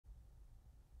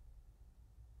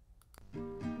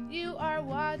are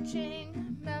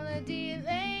watching Melody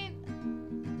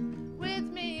Lane. With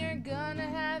me, you're gonna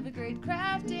have a great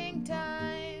crafting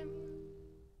time.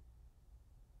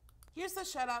 Here's a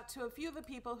shout out to a few of the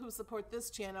people who support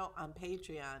this channel on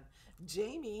Patreon.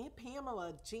 Jamie,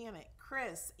 Pamela, Janet,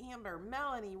 Chris, Amber,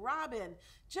 Melanie, Robin,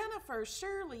 Jennifer,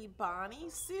 Shirley, Bonnie,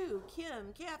 Sue,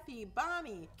 Kim, Kathy,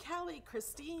 Bonnie, Kelly,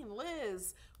 Christine,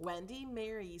 Liz, Wendy,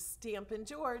 Mary, Stampin'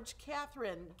 George,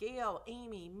 Catherine, Gail,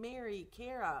 Amy, Mary,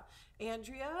 Kara,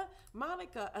 Andrea,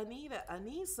 Monica, Anita,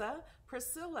 Anissa,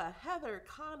 Priscilla, Heather,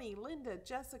 Connie, Linda,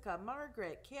 Jessica,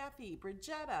 Margaret, Kathy,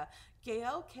 Bridgetta,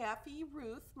 Gail, Kathy,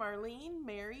 Ruth, Marlene,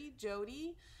 Mary,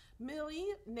 Jody, Millie,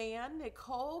 Nan,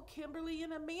 Nicole, Kimberly,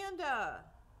 and Amanda.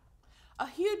 A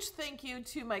huge thank you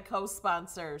to my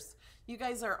co-sponsors. You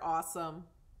guys are awesome.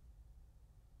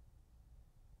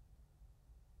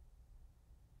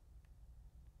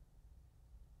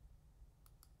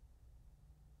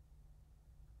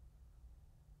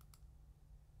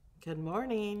 Good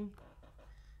morning.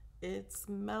 It's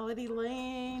Melody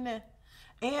Lane.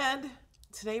 And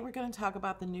today we're going to talk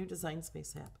about the new Design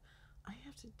Space app. I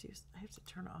have to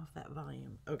turn off that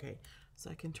volume. Okay, so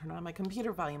I can turn on my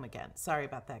computer volume again. Sorry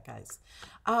about that, guys.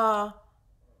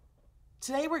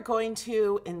 Today we're going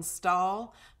to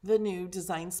install the new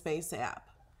Design Space app.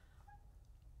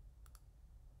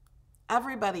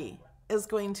 Everybody is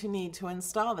going to need to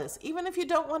install this, even if you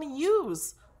don't want to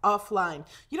use offline.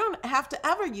 You don't have to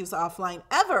ever use offline,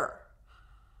 ever.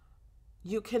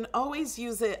 You can always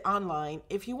use it online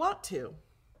if you want to.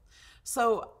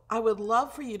 So I would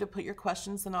love for you to put your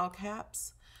questions in all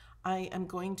caps. I am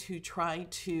going to try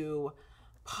to,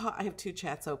 I have two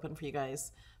chats open for you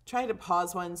guys. Try to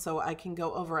pause one so I can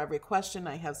go over every question.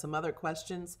 I have some other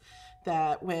questions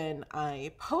that when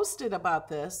I posted about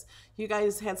this, you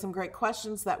guys had some great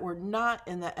questions that were not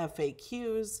in the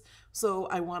FAQs. So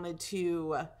I wanted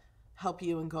to help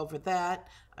you and go over that.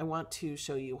 I want to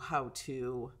show you how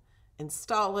to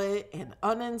install it and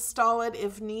uninstall it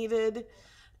if needed.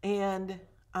 And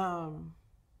I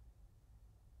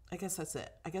guess that's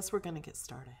it. I guess we're going to get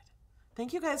started.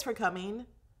 Thank you guys for coming.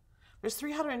 There's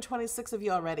 326 of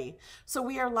you already. So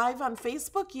we are live on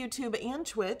Facebook, YouTube, and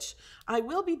Twitch. I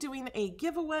will be doing a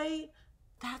giveaway.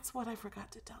 That's what I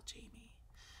forgot to tell Jamie.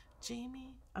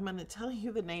 Jamie, I'm going to tell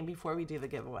you the name before we do the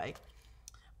giveaway.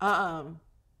 In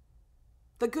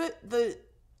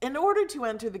order to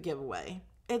enter the giveaway,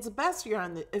 it's best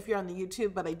if you're on the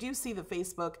YouTube, but I do see the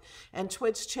Facebook and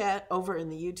Twitch chat over in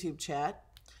the YouTube chat.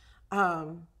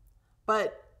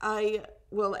 But I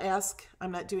will ask,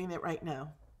 I'm not doing it right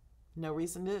now. No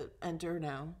reason to enter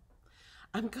now.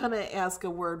 I'm going to ask a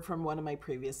word from one of my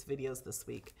previous videos this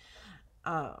week.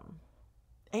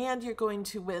 And you're going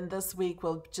to win this week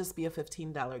will just be a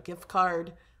 $15 gift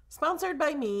card sponsored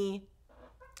by me.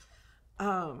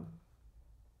 And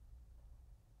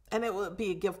it will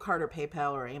be a gift card or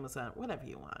PayPal or Amazon, whatever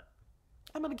you want.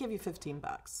 I'm going to give you 15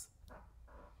 bucks.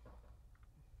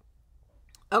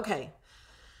 Okay.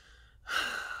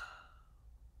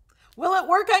 Will it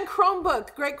work on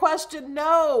Chromebook? Great question.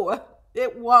 No,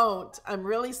 it won't. I'm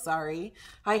really sorry.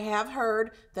 I have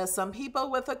heard that some people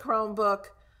with a Chromebook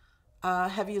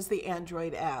have used the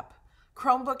Android app.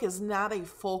 Chromebook is not a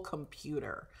full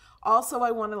computer. Also,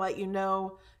 I want to let you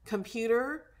know,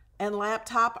 computer and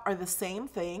laptop are the same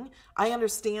thing. I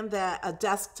understand that a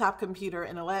desktop computer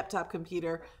and a laptop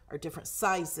computer are different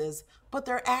sizes, but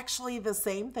they're actually the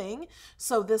same thing.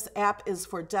 So this app is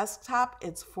for desktop,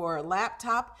 it's for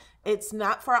laptop, it's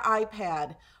not for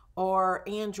iPad or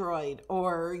Android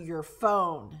or your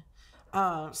phone.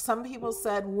 Some people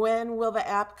said, when will the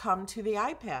app come to the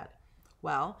iPad?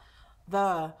 Well,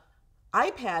 the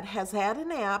iPad has had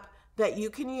an app that you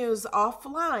can use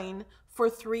offline for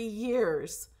 3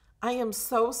 years. I am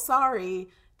so sorry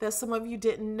that some of you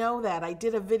didn't know that. I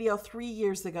did a video 3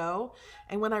 years ago,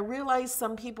 and when I realized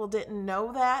some people didn't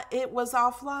know that it was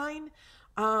offline,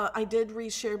 I did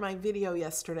reshare my video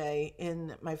yesterday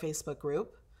in my Facebook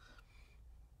group.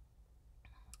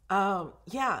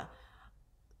 Yeah,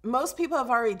 most people have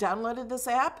already downloaded this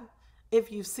app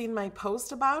if you've seen my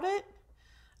post about it.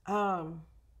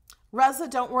 Reza,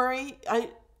 don't worry.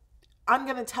 I'm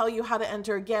going to tell you how to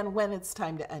enter again when it's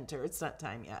time to enter. It's not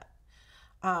time yet.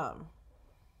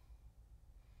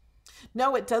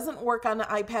 No, it doesn't work on the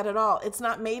iPad at all. It's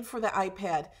not made for the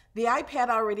iPad. The iPad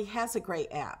already has a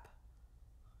great app.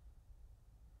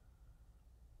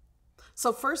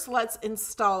 So first, let's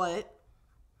install it.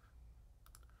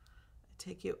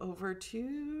 Take you over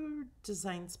to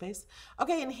Design Space.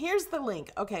 Okay, and here's the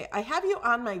link. Okay, I have you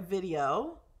on my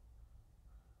video.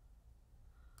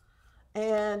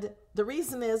 And the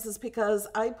reason is because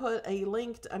I put a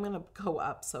link, I'm going to go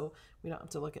up so we don't have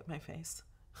to look at my face.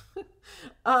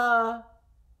 I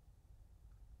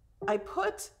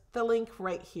put the link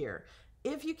right here.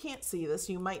 If you can't see this,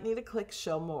 you might need to click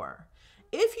show more.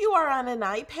 If you are on an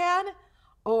iPad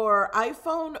or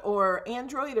iPhone or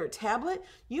Android or tablet,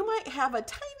 you might have a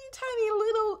tiny, tiny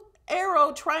little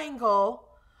arrow triangle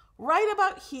right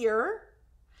about here,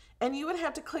 and you would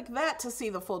have to click that to see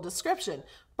the full description.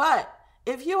 But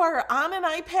if you are on an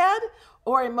iPad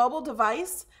or a mobile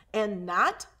device and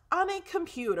not on a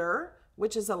computer,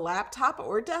 which is a laptop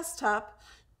or desktop,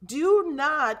 do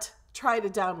not try to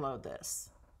download this.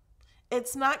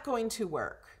 It's not going to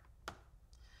work.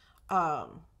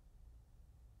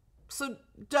 So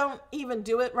don't even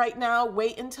do it right now.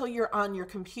 Wait until you're on your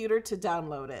computer to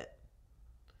download it.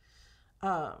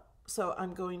 So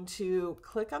I'm going to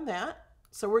click on that.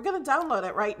 So we're going to download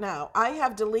it right now. I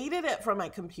have deleted it from my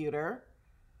computer.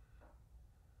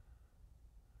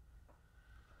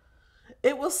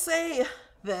 It will say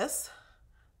this.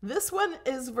 This one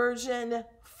is version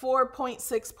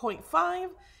 4.6.5.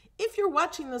 If you're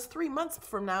watching this 3 months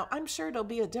from now, I'm sure it'll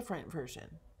be a different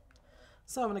version.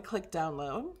 So I'm going to click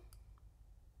download.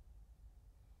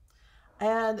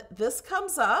 And this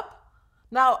comes up.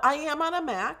 Now I am on a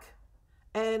Mac,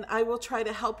 and I will try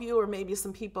to help you, or maybe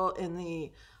some people in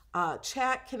the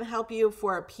chat can help you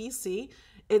for a PC.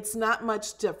 It's not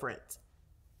much different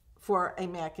for a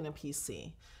Mac and a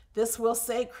PC. This will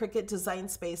say Cricut Design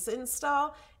Space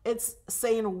install. It's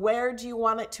saying where do you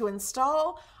want it to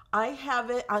install. I have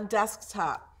it on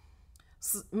desktop.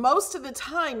 Most of the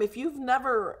time, if you've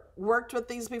never worked with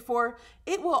these before,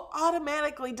 it will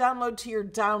automatically download to your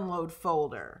download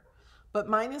folder. But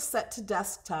mine is set to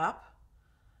desktop.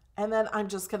 And then I'm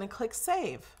just going to click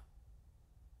save.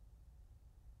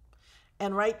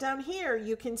 And right down here,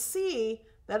 you can see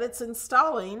that it's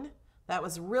installing. That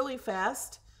was really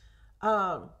fast.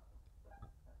 All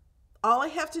I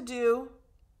have to do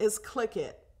is click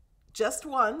it just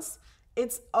once.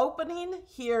 It's opening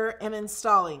here and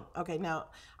installing. Okay, now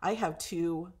I have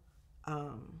two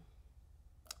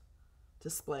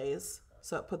displays,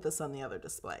 so I'll put this on the other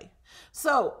display.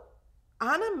 So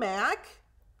on a Mac,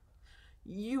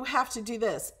 you have to do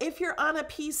this. If you're on a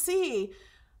PC,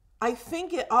 I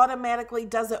think it automatically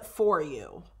does it for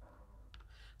you.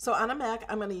 So on a Mac,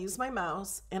 I'm going to use my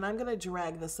mouse and I'm going to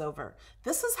drag this over.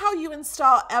 This is how you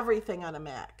install everything on a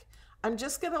Mac. I'm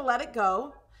just going to let it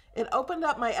go. It opened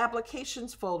up my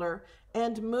applications folder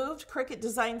and moved Cricut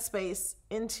Design Space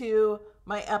into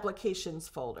my applications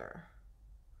folder.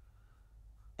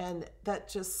 And that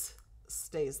just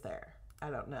stays there. I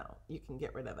don't know. You can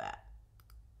get rid of that.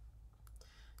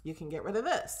 You can get rid of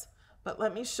this. But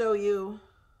let me show you.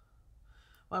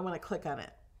 Well, I want to click on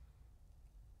it.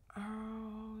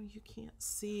 Oh, you can't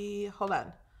see. Hold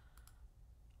on.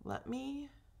 Let me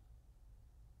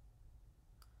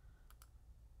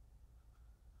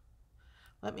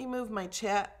move my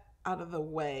chat out of the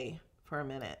way for a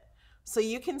minute. So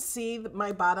you can see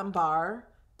my bottom bar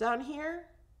down here.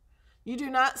 You do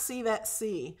not see that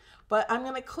C, but I'm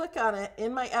going to click on it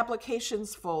in my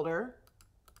applications folder.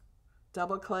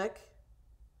 Double click.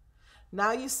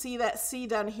 Now you see that C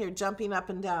down here jumping up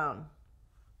and down.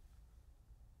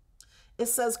 It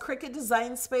says Cricut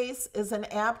Design Space is an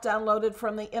app downloaded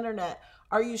from the internet.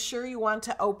 Are you sure you want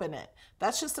to open it?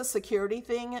 That's just a security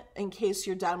thing in case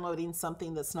you're downloading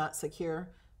something that's not secure.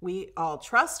 We all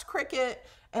trust Cricut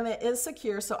and it is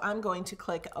secure, so I'm going to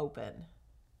click open.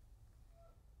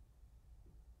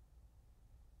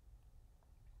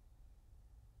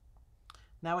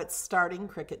 Now it's starting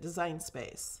Cricut Design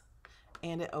Space,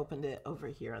 and it opened it over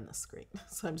here on the screen.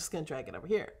 So I'm just going to drag it over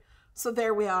here. So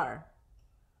there we are.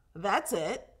 That's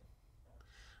it.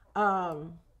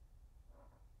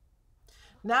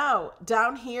 Now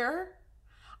down here,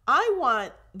 I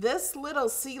want this little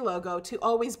C logo to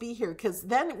always be here, because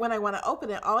then when I want to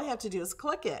open it, all I have to do is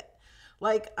click it.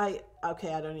 Like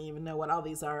okay, I don't even know what all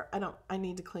these are. I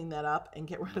need to clean that up and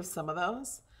get rid of some of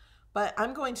those. But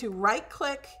I'm going to right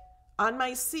click on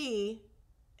my C,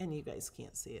 and you guys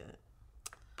can't see it.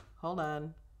 Hold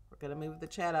on. We're going to move the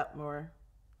chat up more.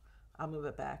 I'll move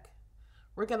it back.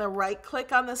 We're going to right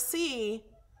click on the C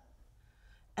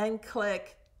and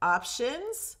click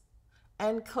Options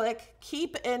and click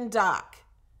Keep in Dock.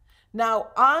 Now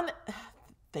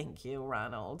thank you,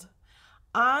 Ronald.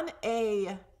 On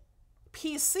a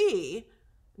PC,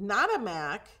 not a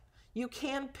Mac, you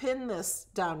can pin this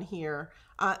down here.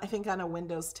 I think on a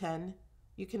Windows 10,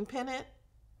 you can pin it.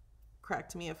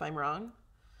 Correct me if I'm wrong.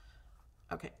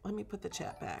 Okay, let me put the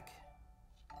chat back,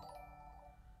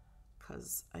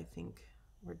 because I think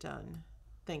we're done.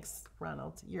 Thanks,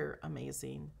 Ronald. You're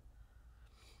amazing.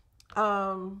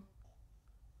 So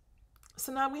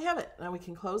now we have it. Now we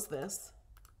can close this.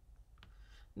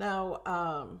 Now,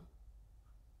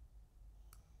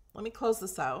 let me close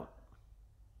this out.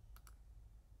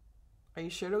 Are you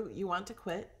sure you want to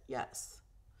quit? Yes.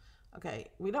 Okay,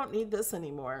 we don't need this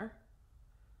anymore.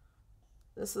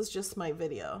 This is just my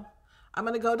video. I'm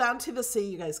going to go down to the C.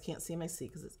 You guys can't see my C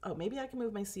because it's, oh, maybe I can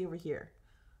move my C over here.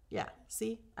 Yeah,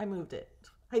 see, I moved it.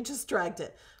 I just dragged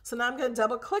it. So now I'm going to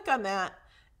double click on that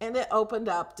and it opened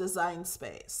up Design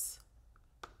Space.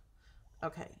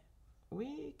 Okay,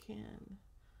 we can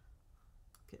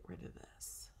get rid of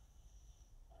this.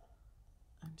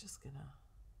 I'm just going to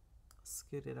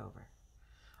scoot it over.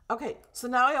 Okay, so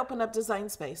now I open up Design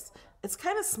Space. It's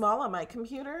kind of small on my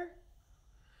computer.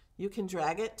 You can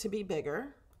drag it to be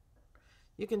bigger.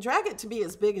 You can drag it to be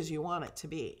as big as you want it to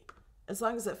be, as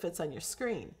long as it fits on your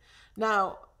screen.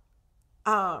 Now,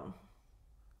 I'm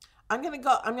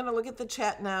gonna look at the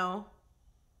chat now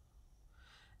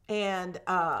and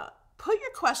put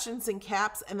your questions in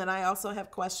caps, and then I also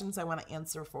have questions I want to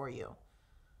answer for you.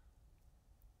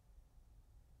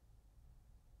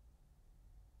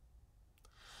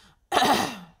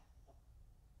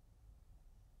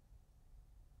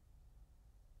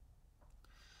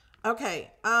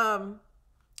 Okay,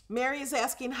 Mary's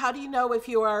asking, how do you know if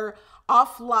you are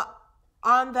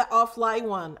on the offline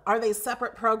one? Are they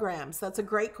separate programs? That's a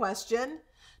great question.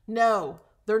 No,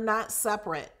 they're not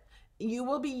separate. You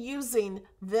will be using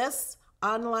this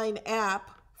online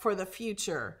app for the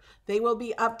future. They will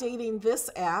be updating this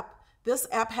app. This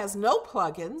app has no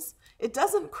plugins. It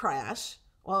doesn't crash.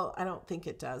 Well, I don't think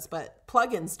it does, but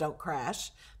plugins don't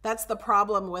crash. That's the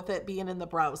problem with it being in the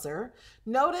browser.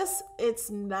 Notice it's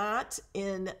not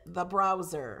in the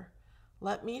browser.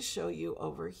 Let me show you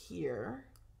over here.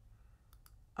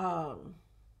 Oh,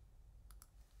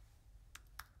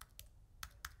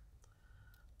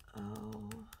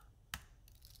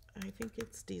 I think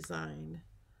it's design.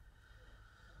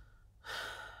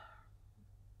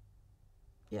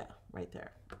 Yeah, right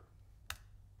there.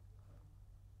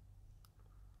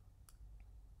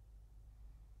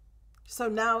 So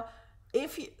now,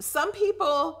 some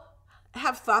people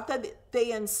have thought that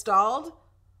they installed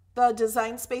the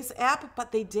Design Space app,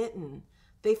 but they didn't.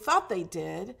 They thought they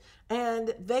did,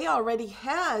 and they already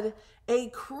had a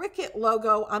Cricut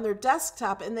logo on their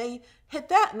desktop, and they hit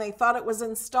that and they thought it was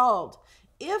installed.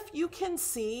 If you can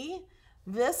see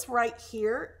this right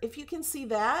here, if you can see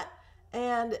that,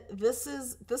 and this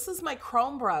is my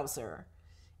Chrome browser.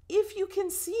 If you can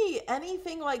see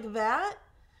anything like that,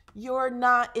 you're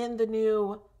not in the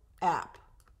new app.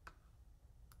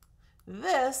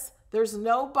 There's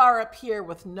no bar up here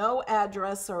with no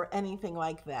address or anything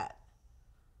like that.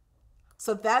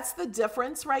 So that's the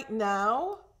difference right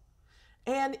now.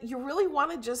 And you really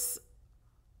want to just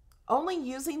only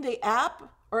using the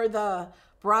app or the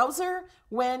browser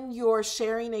when you're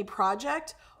sharing a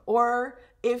project, or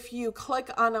if you click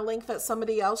on a link that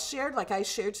somebody else shared, like I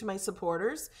shared to my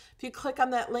supporters, if you click on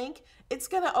that link, it's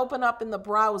going to open up in the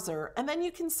browser, and then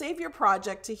you can save your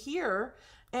project to here.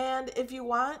 And if you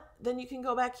want, then you can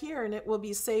go back here and it will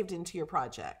be saved into your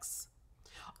projects.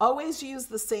 Always use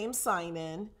the same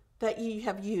sign-in that you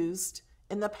have used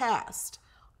in the past.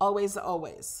 Always,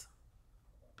 always.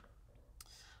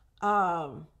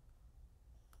 And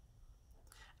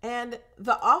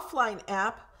the offline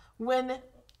app, when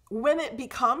it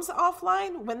becomes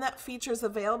offline, when that feature is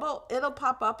available, it'll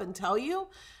pop up and tell you.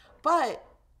 But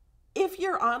if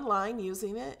you're online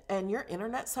using it and your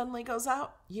internet suddenly goes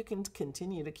out, you can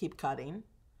continue to keep cutting.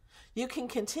 You can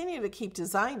continue to keep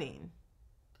designing.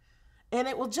 And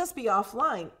it will just be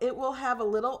offline. It will have a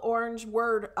little orange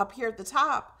word up here at the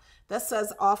top that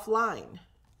says offline.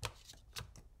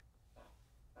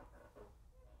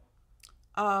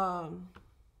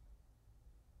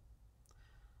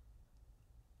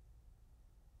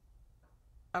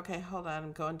 Okay, hold on.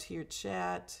 I'm going to your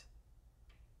chat.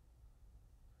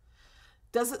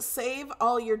 Does it save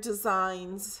all your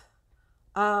designs?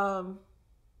 I'm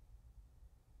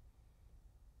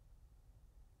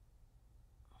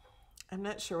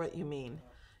not sure what you mean.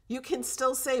 You can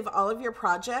still save all of your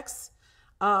projects.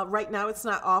 Right now it's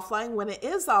not offline. When it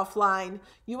is offline,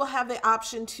 you will have the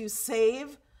option to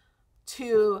save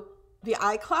to the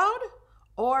iCloud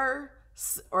or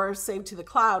save to the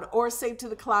cloud, or save to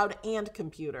the cloud and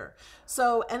computer.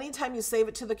 So anytime you save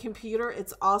it to the computer,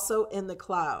 it's also in the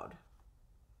cloud.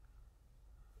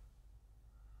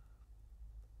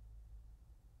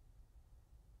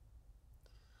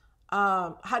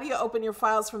 How do you open your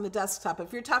files from the desktop?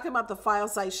 If you're talking about the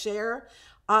files I share,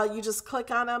 you just click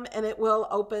on them and it will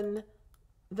open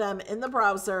them in the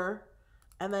browser,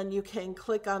 and then you can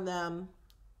click on them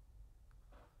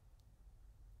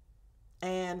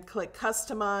and click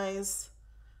customize,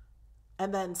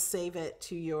 and then save it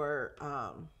to your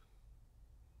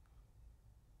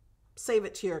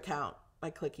account by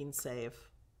clicking save.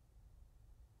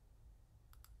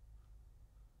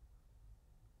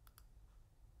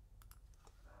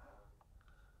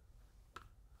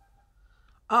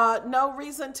 No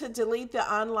reason to delete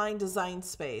the online design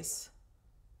space.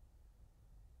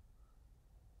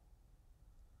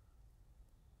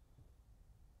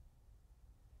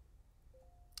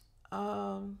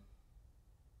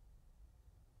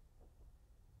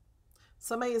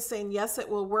 Somebody is saying, yes, it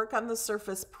will work on the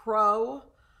Surface Pro.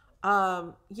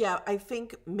 Yeah, I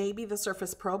think maybe the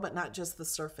Surface Pro, but not just the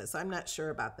Surface. I'm not sure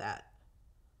about that.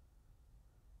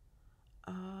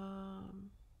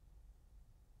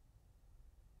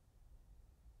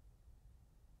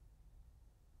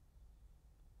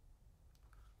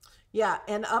 Yeah,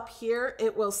 and up here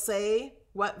it will say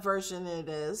what version it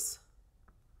is.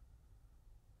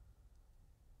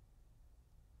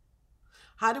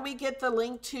 How do we get the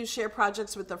link to share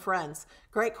projects with the friends?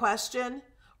 Great question.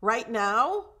 Right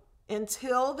now,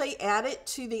 until they add it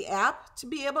to the app to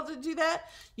be able to do that,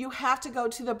 you have to go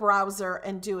to the browser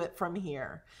and do it from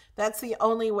here. That's the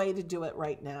only way to do it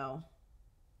right now.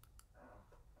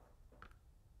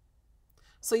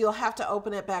 So you'll have to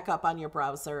open it back up on your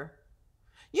browser.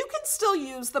 You can still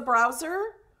use the browser,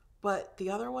 but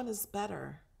the other one is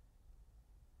better.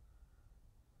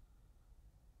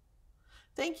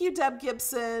 Thank you, Deb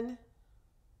Gibson.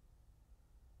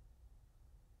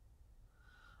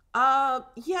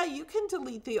 Yeah, you can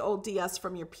delete the old DS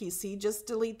from your PC. Just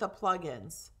delete the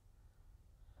plugins.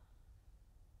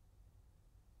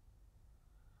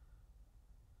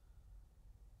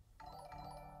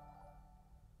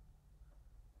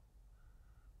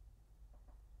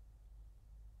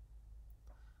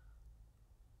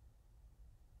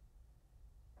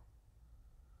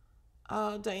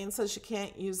 Diane says she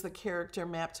can't use the character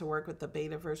map to work with the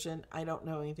beta version. I don't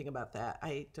know anything about that.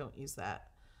 I don't use that.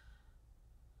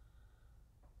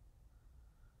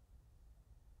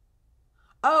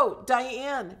 Oh,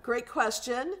 Diane, great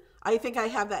question. I think I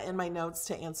have that in my notes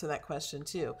to answer that question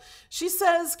too. She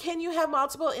says, can you have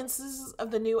multiple instances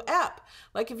of the new app?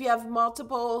 Like if you have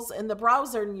multiples in the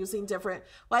browser and using different,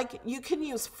 like you can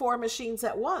use 4 machines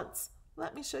at once.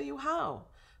 Let me show you how.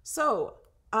 So,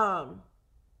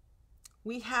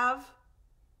 we have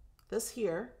this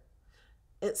here.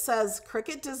 It says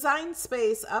Cricut Design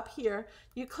Space up here.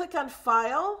 You click on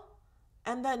File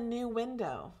and then New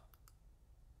Window.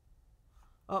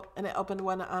 Oh, and it opened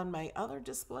one on my other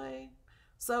display.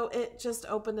 So it just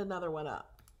opened another one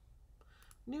up.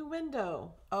 New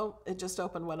window. Oh, it just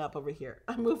opened one up over here.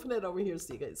 I'm moving it over here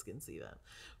so you guys can see them.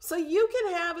 So you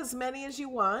can have as many as you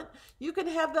want. You can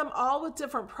have them all with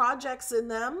different projects in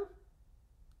them.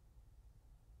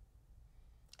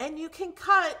 And you can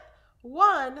cut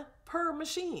 1 per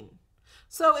machine.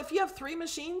 So if you have 3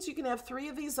 machines, you can have 3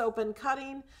 of these open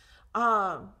cutting.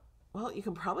 Well, you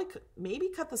can probably maybe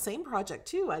cut the same project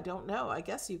too. I don't know. I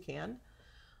guess you can.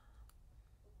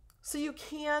 So you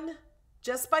can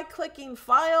just by clicking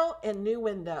File and New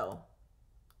Window.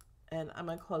 And I'm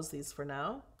going to close these for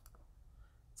now.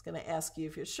 It's going to ask you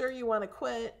if you're sure you want to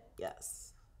quit. Yes.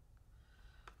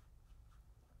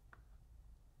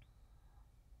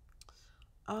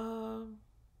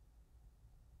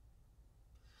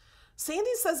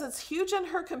 Sandy says it's huge on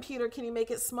her computer. Can you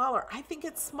make it smaller? I think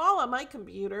it's small on my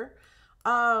computer.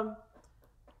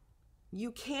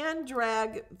 You can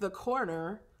drag the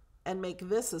corner and make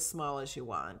this as small as you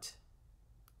want.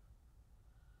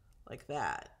 Like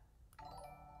that.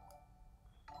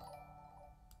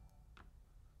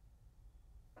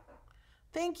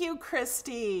 Thank you,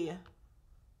 Christy.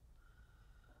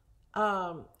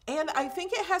 And I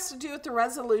think it has to do with the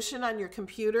resolution on your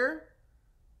computer.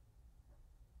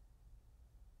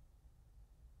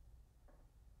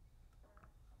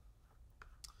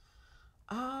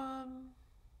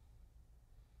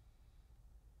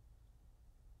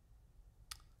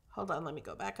 Hold on, let me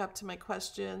go back up to my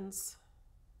questions.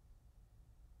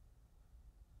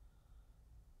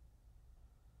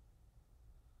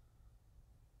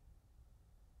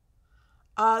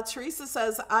 Teresa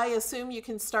says, I assume you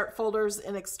can start folders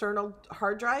in external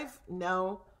hard drive.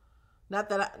 No,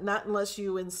 not unless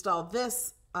you install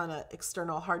this on an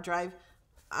external hard drive.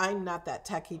 I'm not that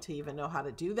techie to even know how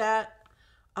to do that.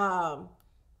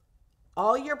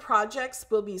 All your projects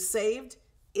will be saved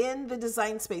in the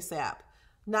Design Space app,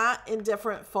 not in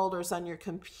different folders on your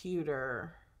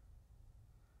computer.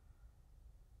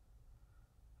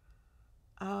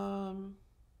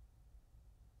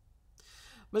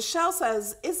 Michelle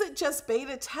says, is it just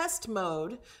beta test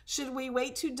mode? Should we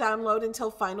wait to download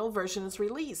until final version is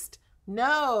released?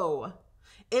 No,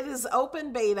 it is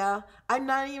open beta. I'm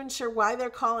not even sure why they're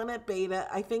calling it beta.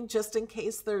 I think just in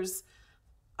case there's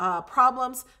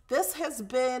problems. This has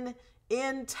been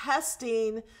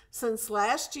testing since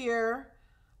last year,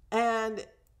 and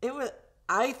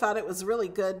I thought it was really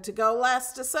good to go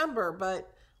last December,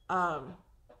 but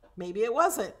maybe it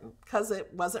wasn't because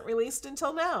it wasn't released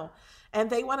until now. And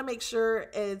they want to make sure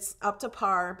it's up to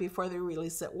par before they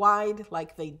release it wide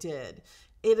like they did.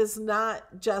 It is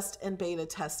not just in beta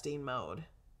testing mode.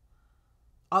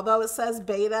 Although it says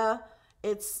beta,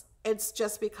 it's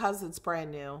just because it's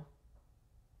brand new.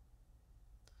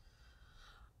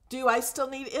 Do I still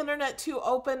need internet to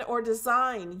open or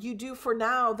design? You do for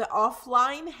now. The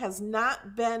offline has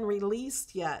not been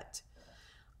released yet.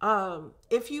 The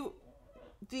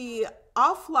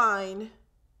offline,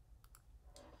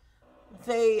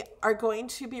 they are going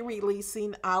to be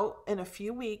releasing out in a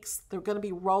few weeks. They're going to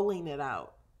be rolling it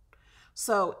out.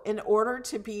 So in order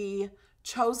to be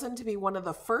chosen to be one of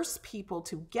the first people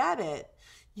to get it,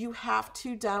 you have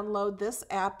to download this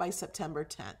app by September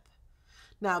 10th.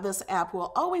 Now, this app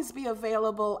will always be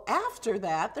available after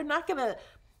that. They're not going to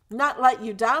not let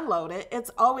you download it.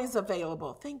 It's always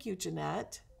available. Thank you,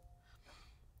 Jeanette.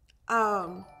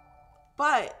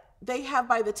 But they have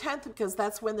by the 10th because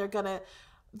that's when they're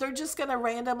just going to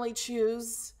randomly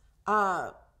choose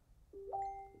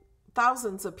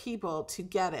thousands of people to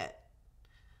get it.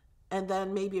 And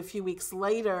then maybe a few weeks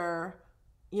later,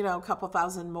 a couple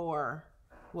thousand more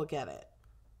will get it.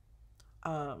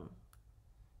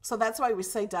 So that's why we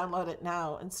say download it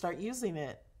now and start using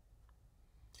it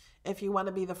if you want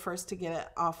to be the first to get it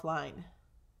offline.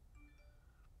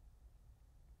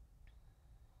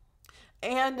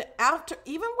 And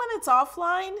even when it's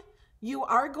offline, you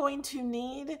are going to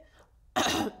need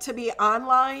to be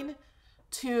online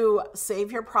to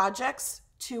save your projects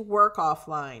to work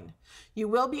offline. You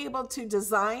will be able to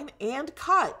design and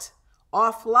cut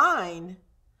offline,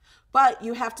 but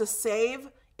you have to save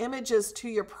images to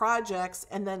your projects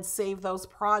and then save those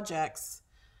projects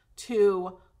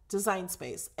to Design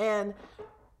Space. And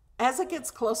as it gets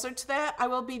closer to that, I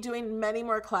will be doing many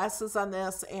more classes on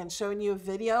this and showing you a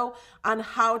video on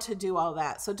how to do all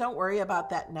that. So don't worry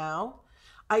about that now.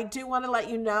 I do want to let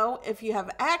you know if you have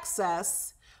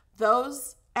access,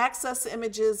 those access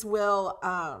images will,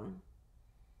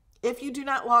 if you do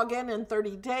not log in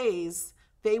 30 days,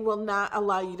 they will not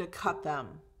allow you to cut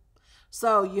them.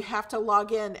 So you have to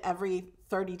log in every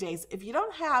 30 days. If you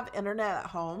don't have internet at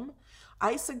home,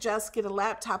 I suggest get a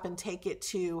laptop and take it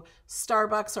to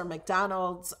Starbucks or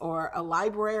McDonald's or a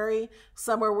library,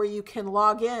 somewhere where you can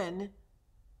log in.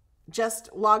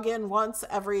 Just log in once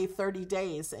every 30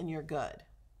 days and you're good.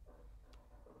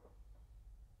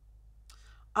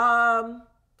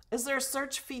 Is there a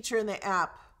search feature in the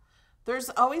app? There's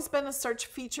always been a search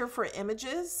feature for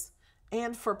images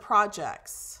and for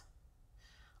projects.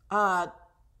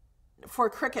 For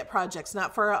Cricut projects,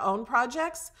 not for our own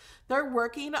projects. They're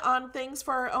working on things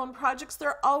for our own projects.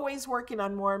 They're always working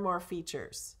on more and more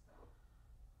features.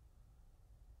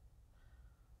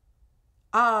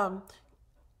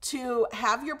 To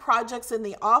have your projects in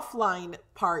the offline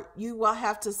part, you will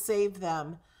have to save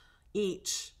them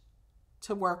each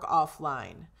to work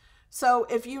offline. So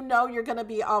if you know you're going to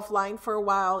be offline for a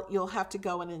while, you'll have to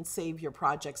go in and save your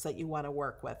projects that you want to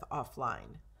work with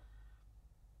offline.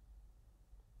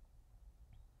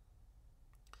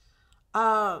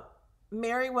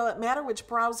 Mary, will it matter which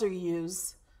browser you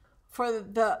use? For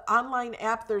the online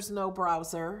app, there's no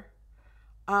browser.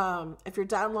 If you're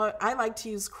I like to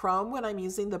use Chrome when I'm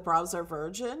using the browser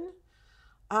version.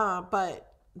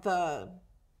 But the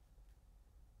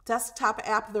desktop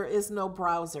app, there is no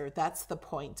browser. That's the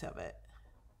point of it.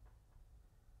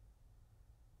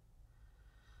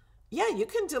 Yeah, you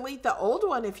can delete the old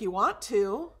one if you want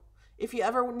to. If you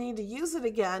ever need to use it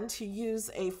again, to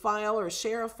use a file or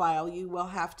share a file, you will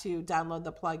have to download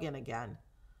the plugin again.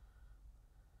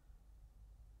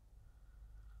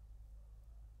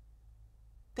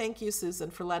 Thank you,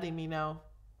 Susan, for letting me know.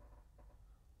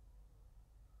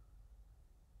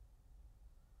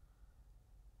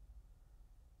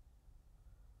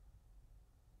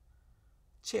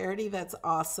 Charity, that's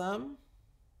awesome.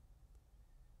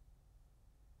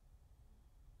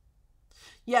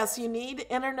 Yes, you need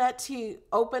internet to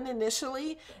open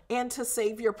initially and to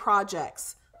save your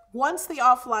projects. Once the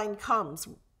offline comes,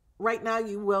 right now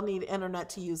you will need internet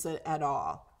to use it at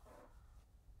all.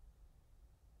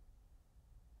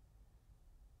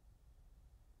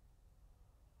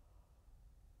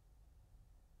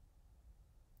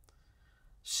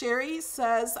 Sherry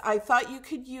says, I thought you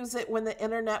could use it when the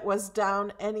internet was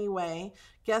down anyway.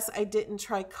 Guess I didn't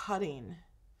try cutting.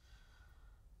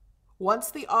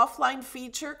 Once the offline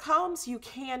feature comes, you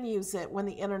can use it when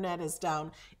the internet is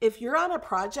down. If you're on a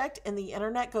project and the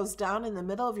internet goes down in the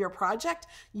middle of your project,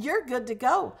 you're good to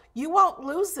go. You won't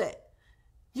lose it.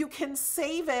 You can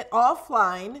save it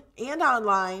offline and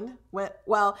online.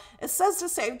 Well, it says to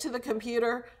save to the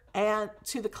computer and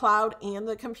to the cloud and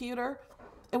the computer.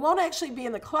 It won't actually be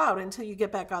in the cloud until you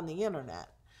get back on the internet.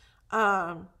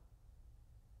 But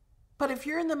if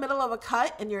you're in the middle of a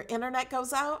cut and your internet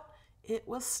goes out, it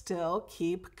will still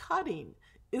keep cutting.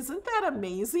 Isn't that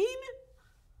amazing?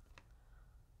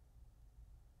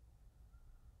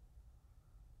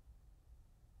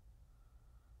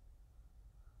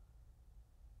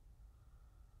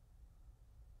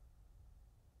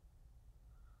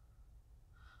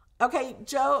 Okay,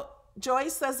 Joy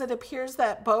says it appears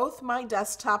that both my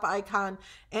desktop icon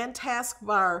and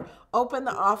taskbar open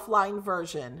the offline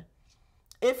version.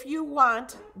 If you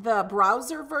want the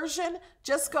browser version,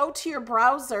 just go to your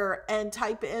browser and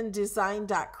type in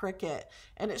design.cricut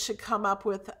and it should come up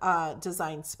with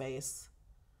Design Space.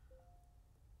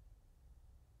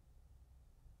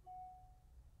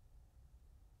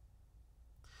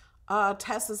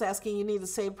 Tess is asking, you need to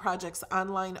save projects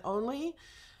online only?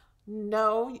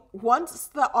 No, once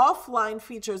the offline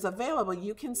feature is available,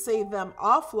 you can save them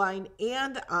offline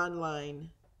and online.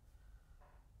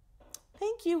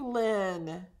 Thank you,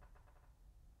 Lynn.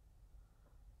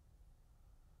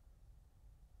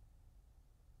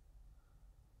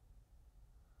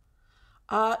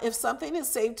 If something is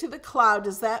saved to the cloud,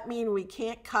 does that mean we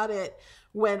can't cut it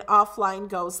when offline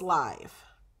goes live?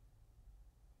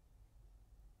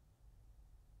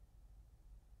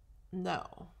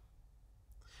 No.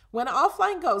 When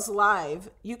offline goes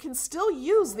live, you can still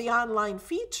use the online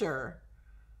feature.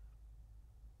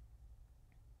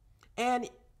 And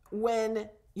when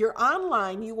you're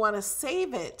online, you want to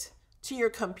save it to your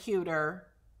computer,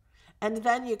 and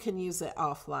then you can use it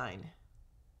offline.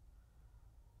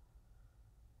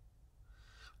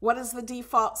 What is the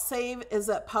default save? Is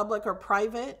it public or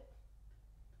private?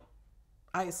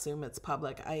 I assume it's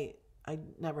public. I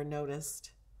never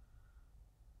noticed.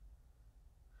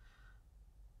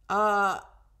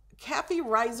 Kathy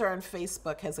Reiser on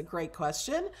Facebook has a great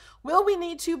question. Will we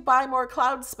need to buy more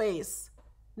cloud space?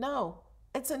 No.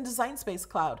 It's in Design Space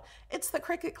Cloud. It's the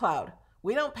Cricut Cloud.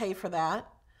 We don't pay for that.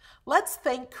 Let's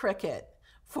thank Cricut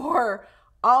for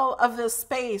all of the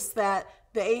space that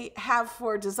they have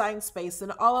for Design Space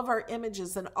and all of our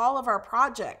images and all of our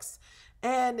projects.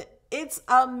 And it's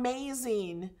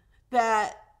amazing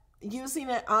that using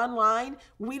it online,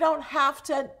 we don't have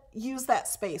to use that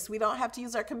space. We don't have to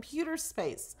use our computer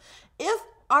space. If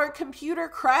our computer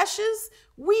crashes,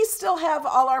 we still have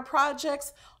all our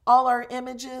projects, all our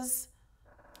images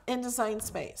in Design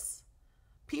Space.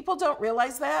 People don't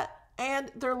realize that,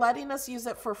 and they're letting us use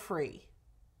it for free.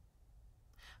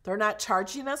 They're not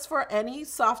charging us for any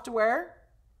software.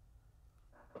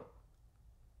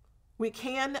 We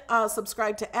can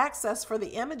subscribe to Access for the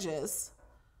images,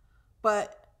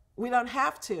 but we don't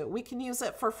have to. We can use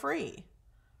it for free.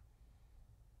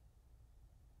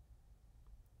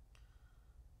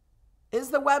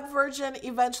 Is the web version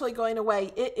eventually going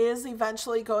away? It is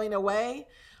eventually going away.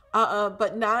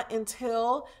 But not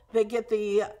until they get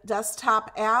the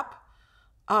desktop app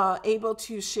able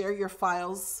to share your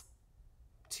files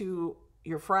to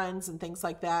your friends and things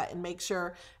like that and make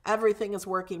sure everything is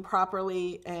working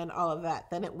properly and all of that.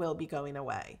 Then it will be going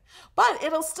away. But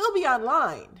it'll still be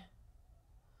online.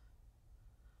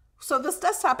 So this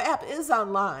desktop app is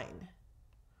online.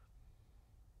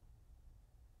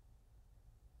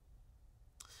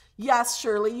 Yes,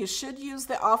 Shirley, you should use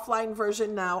the offline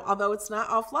version now, although it's not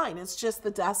offline. It's just the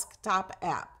desktop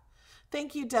app.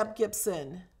 Thank you, Deb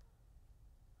Gibson.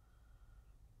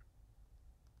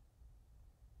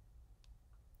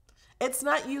 It's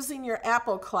not using your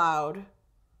Apple Cloud.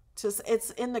 It's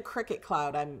in the Cricut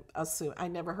Cloud, I'm assuming. I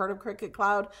never heard of Cricut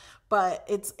Cloud, but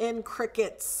it's in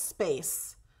Cricut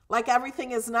Space. Like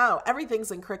everything is now. Everything's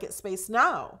in Cricut Space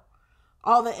now.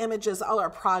 All the images, all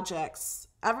our projects,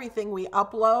 everything we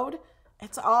upload,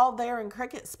 it's all there in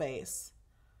Cricut Space.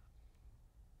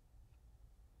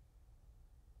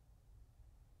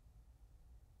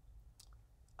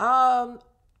 I'm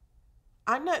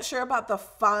not sure about the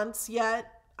fonts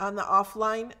yet on the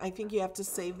offline. I think you have to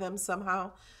save them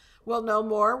somehow. We'll know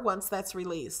more once that's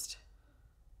released.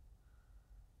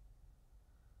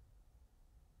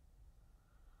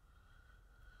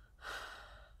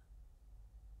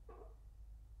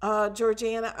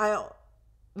 Georgiana,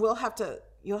 you'll have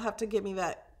to give me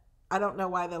that. I don't know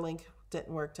why the link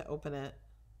Didn't work to open it.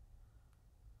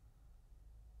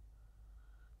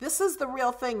 This is the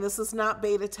real thing. This is not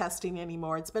beta testing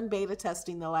anymore. It's been beta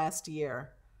testing the last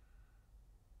year.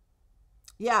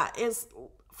 Yeah,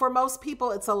 for most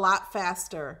people, it's a lot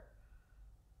faster.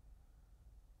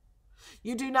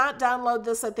 You do not download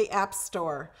this at the App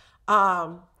Store.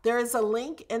 There is a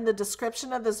link in the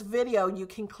description of this video. You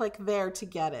can click there to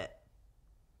get it.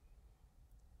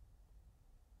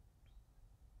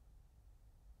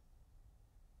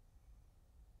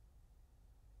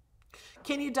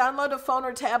 Can you download a phone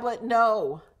or tablet?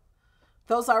 No.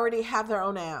 Those already have their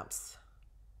own apps.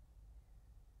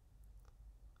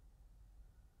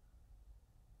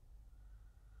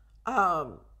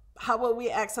 How will we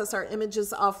access our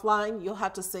images offline? You'll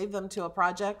have to save them to a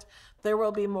project. There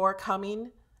will be more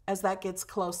coming as that gets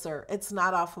closer. It's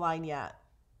not offline yet.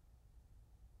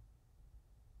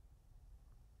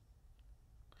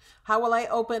 How will I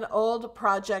open old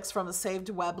projects from a saved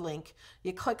web link?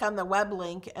 You click on the web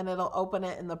link and it'll open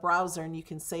it in the browser and you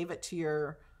can save it to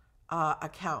your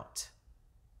account.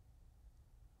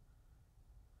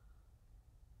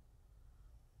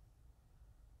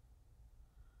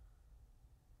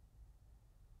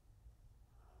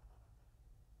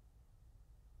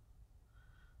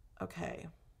 Okay.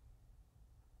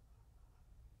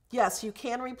 Yes, you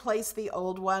can replace the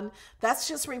old one. That's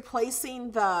just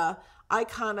replacing the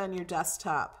icon on your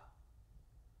desktop.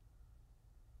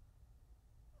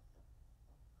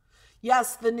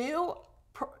 Yes, the new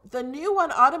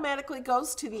one automatically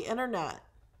goes to the internet.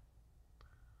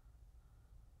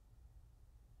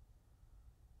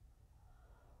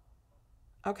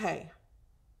 Okay.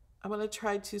 I'm going to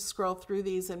try to scroll through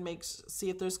these and see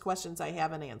if there's questions I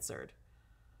haven't answered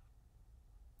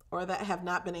or that have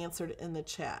not been answered in the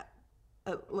chat.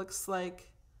 It looks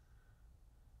like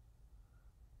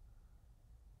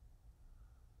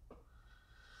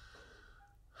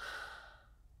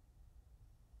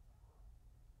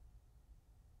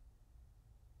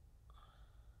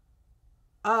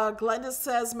Glenda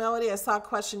says, Melody, I saw a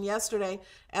question yesterday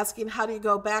asking how do you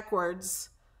go backwards,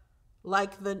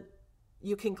 like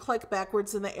you can click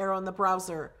backwards in the arrow in the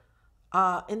browser.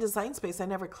 In Design Space, I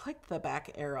never clicked the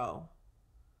back arrow.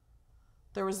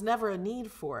 There was never a need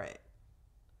for it.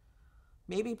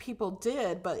 Maybe people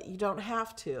did, but you don't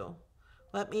have to.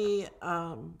 Let me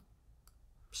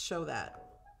show that.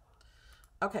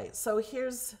 Okay, so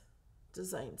here's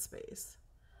Design Space.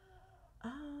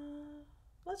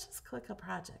 Let's just click a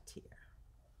project here.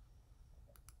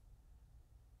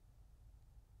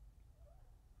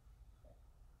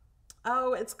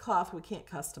 Oh, it's cloth. We can't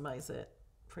customize it.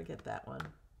 Forget that one.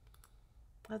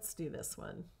 Let's do this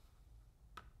one.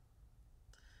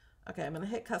 Okay, I'm going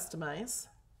to hit customize.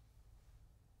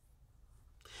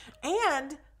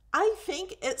 And I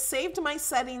think it saved my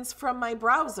settings from my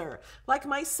browser. Like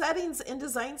my settings in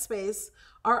Design Space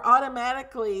are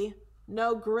automatically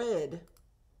no grid.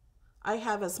 I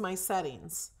have as my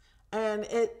settings. And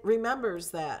it remembers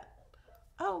that.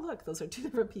 Oh, look, those are two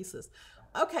different pieces.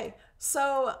 Okay,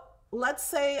 so let's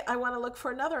say I want to look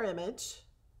for another image.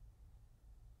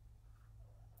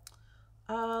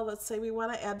 Let's say we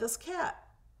want to add this cat.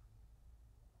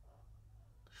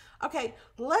 Okay,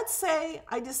 let's say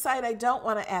I decide I don't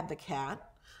want to add the cat.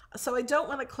 So I don't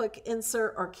want to click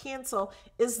insert or cancel.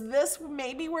 Is this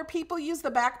maybe where people use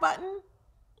the back button?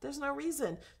 There's no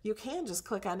reason. You can just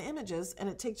click on images and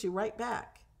it takes you right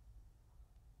back.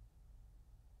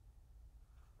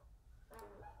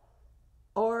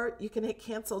 Or you can hit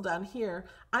cancel down here.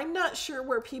 I'm not sure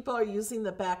where people are using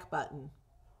the back button.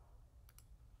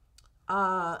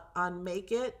 On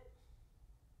Make It,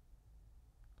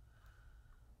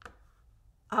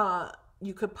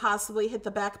 you could possibly hit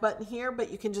the back button here, but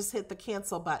you can just hit the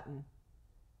cancel button.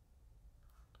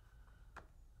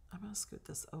 I'm going to scoot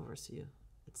this over so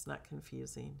it's not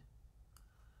confusing.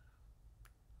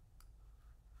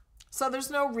 So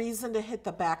there's no reason to hit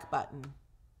the back button.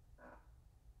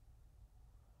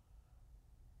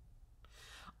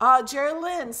 Jerry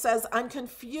Lynn says, I'm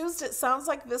confused. It sounds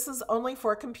like this is only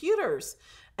for computers.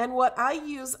 And what I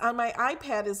use on my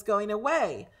iPad is going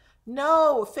away.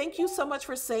 No, thank you so much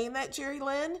for saying that, Jerry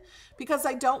Lynn, because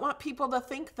I don't want people to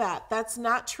think that. That's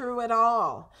not true at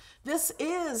all. This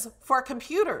is for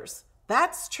computers.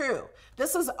 That's true.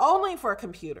 This is only for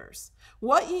computers.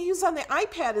 What you use on the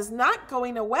iPad is not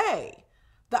going away.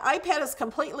 The iPad is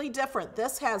completely different.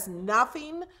 This has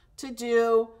nothing to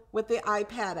do with the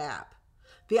iPad app.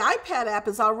 The iPad app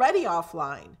is already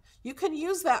offline. You can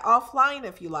use that offline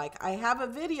if you like. I have a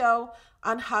video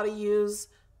on how to use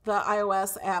the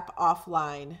iOS app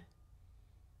offline.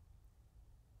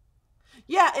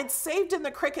 Yeah, it's saved in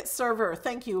the Cricut server.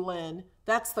 Thank you, Lynn.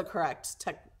 That's the correct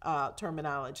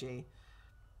terminology.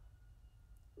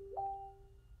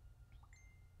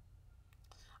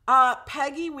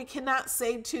 Peggy, we cannot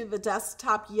save to the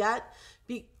desktop yet,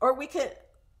 or we can't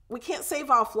save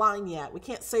offline yet. We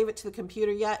can't save it to the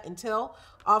computer yet until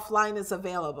offline is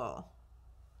available.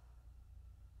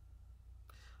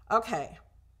 Okay.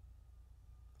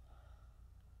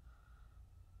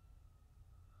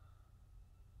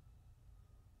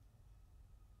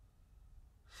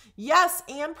 Yes,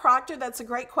 Ann Proctor, that's a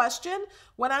great question.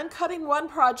 When I'm cutting one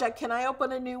project, can I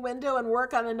open a new window and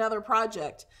work on another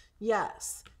project?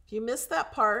 Yes. If you missed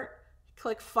that part,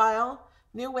 click File,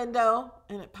 New Window,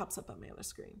 and it pops up on my other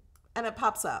screen. And it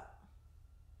pops up.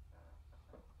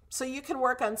 So you can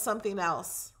work on something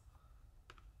else.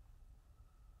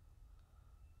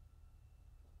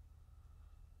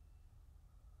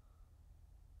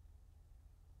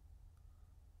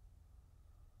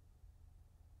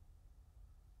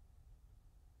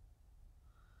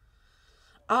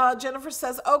 Jennifer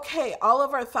says, okay, all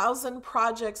of our 1,000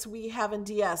 projects we have in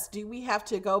DS, do we have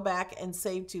to go back and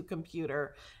save to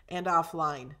computer and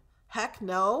offline? Heck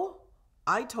no.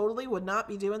 I totally would not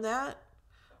be doing that.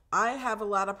 I have a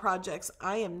lot of projects.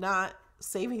 I am not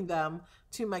saving them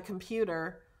to my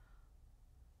computer.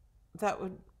 That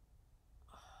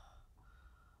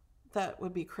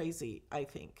would be crazy, I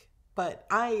think. But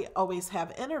I always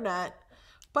have internet.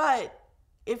 But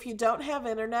if you don't have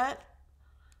internet,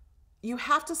 you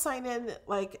have to sign in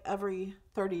like every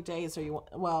 30 days,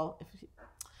 or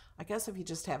I guess if you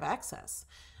just have access.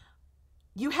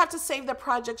 You have to save the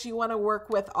projects you want to work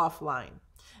with offline.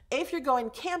 If you're going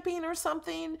camping or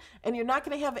something and you're not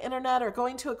going to have internet, or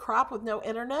going to a crop with no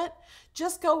internet,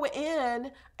 just go in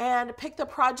and pick the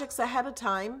projects ahead of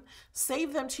time,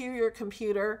 save them to your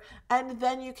computer, and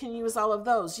then you can use all of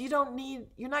those. You're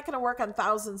not going to work on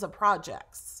thousands of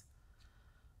projects.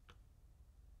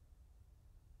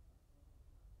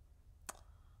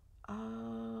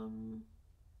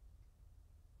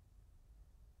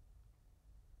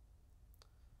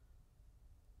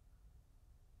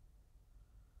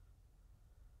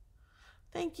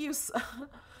 Thank you.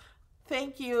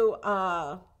 Thank you,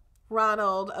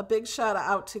 Ronald. A big shout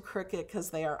out to Cricut because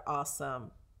they are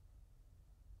awesome.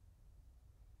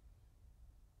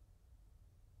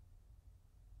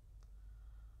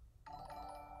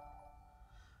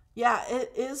 Yeah,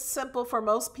 it is simple for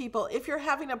most people. If you're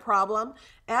having a problem,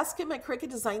 ask in my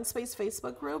Cricut Design Space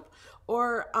Facebook group,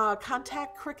 or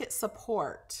contact Cricut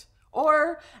support,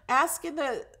 or ask in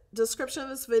the description of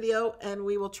this video and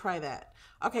we will try that.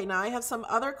 Okay, now I have some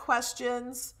other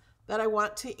questions that I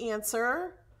want to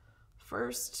answer.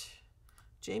 First,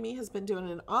 Jamie has been doing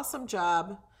an awesome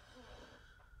job.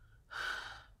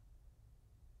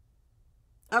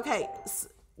 Okay,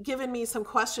 giving me some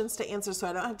questions to answer so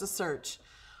I don't have to search.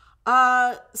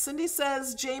 Cindy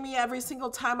says, Jamie, every single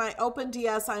time I open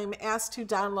DS, I am asked to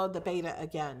download the beta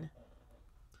again.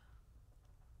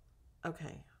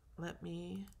 Okay, let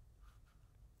me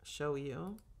show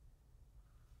you.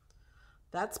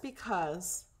 That's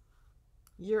because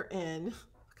you're in,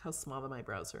 look how small my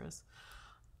browser is.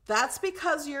 That's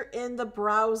because you're in the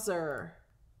browser.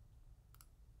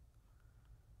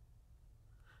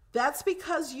 That's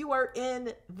because you are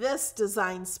in this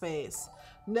design space.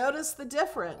 Notice the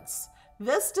difference.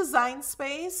 This design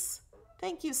space,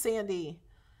 thank you, Sandy.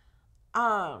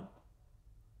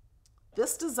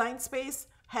 This design space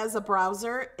has a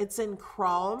browser. It's in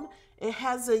Chrome. It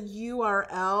has a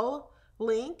URL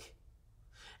link,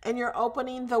 and you're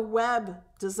opening the web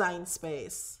design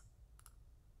space.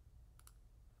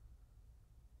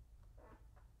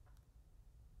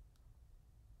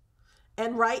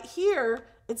 And right here,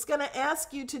 it's going to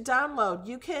ask you to download.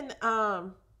 You can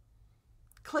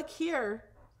click here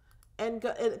and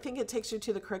go. I think it takes you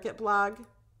to the Cricut blog.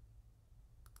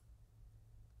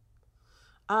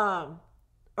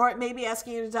 Or it may be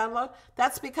asking you to download.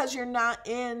 That's because you're not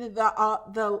in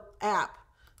the app.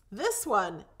 This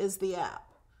one is the app.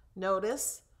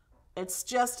 Notice it's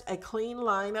just a clean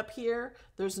line up here.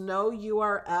 There's no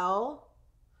URL.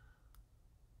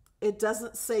 It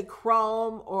doesn't say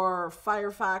Chrome or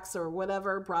Firefox or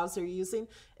whatever browser you're using.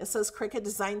 It says Cricut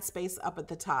Design Space up at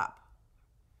the top.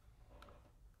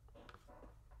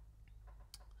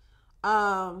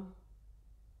 How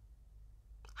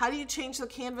do you change the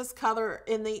canvas color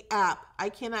in the app? I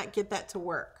cannot get that to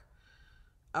work.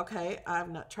 Okay, I've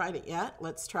not tried it yet.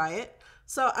 Let's try it.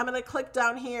 So I'm going to click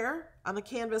down here on the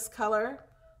canvas color,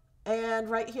 and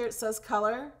right here it says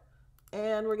color,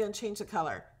 and we're going to change the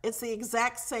color. It's the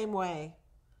exact same way.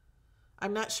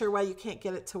 I'm not sure why you can't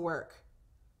get it to work.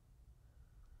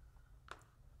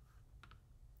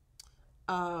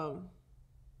 Um,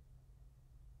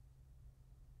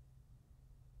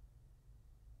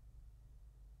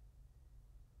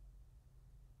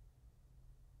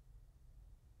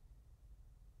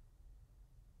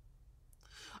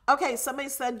 okay, somebody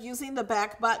said using the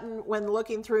back button when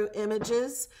looking through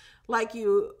images, like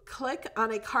you click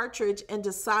on a cartridge and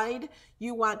decide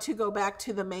you want to go back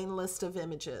to the main list of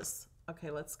images.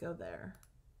 Okay, let's go there.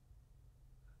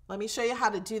 Let me show you how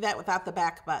to do that without the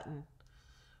back button.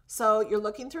 So you're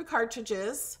looking through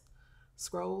cartridges,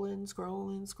 scrolling,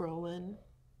 scrolling, scrolling.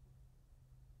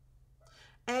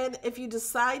 And if you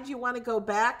decide you want to go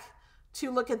back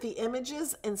to look at the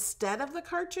images instead of the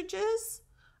cartridges,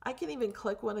 I can even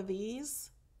click one of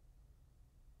these.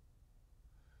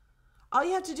 All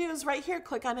you have to do is right here,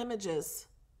 click on images.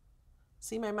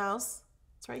 See my mouse?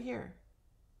 It's right here.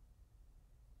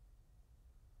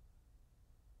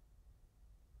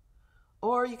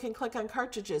 Or you can click on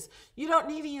cartridges. You don't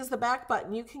need to use the back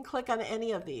button. You can click on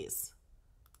any of these.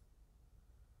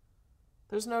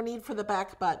 There's no need for the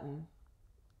back button.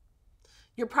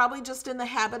 You're probably just in the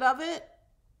habit of it.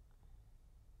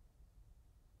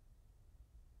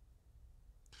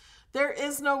 There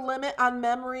is no limit on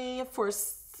memory for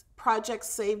projects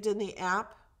saved in the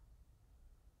app.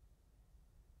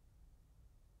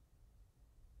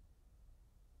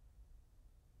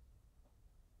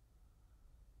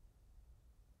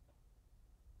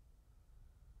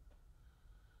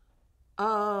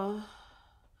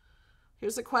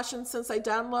 Here's a question. Since I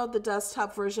download the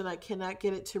desktop version, I cannot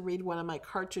get it to read one of my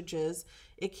cartridges.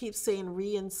 It keeps saying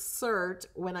reinsert.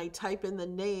 When I type in the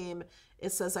name,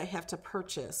 it says I have to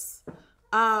purchase.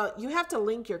 You have to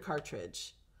link your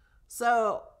cartridge.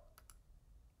 So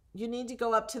you need to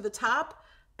go up to the top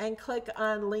and click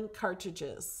on link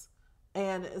cartridges.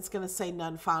 And it's going to say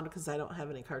none found because I don't have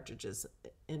any cartridges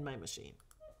in my machine.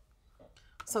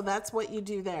 So that's what you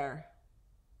do there.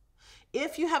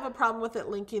 If you have a problem with it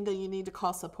linking, then you need to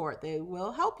call support. They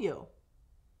will help you.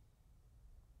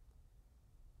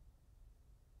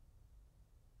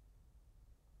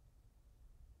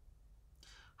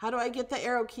 How do I get the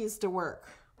arrow keys to work?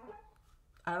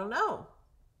 I don't know.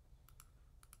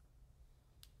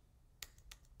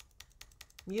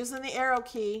 I'm using the arrow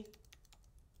key.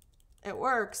 It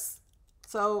works.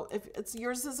 So if it's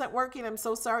yours isn't working, I'm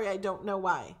so sorry. I don't know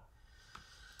why.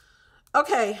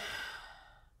 Okay.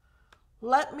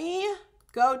 Let me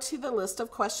go to the list of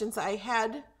questions I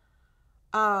had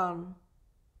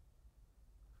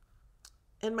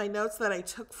in my notes that I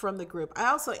took from the group.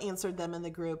 I also answered them in the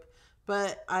group,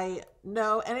 but I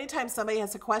know anytime somebody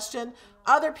has a question,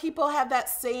 other people have that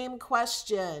same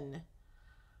question.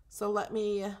 So let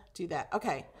me do that.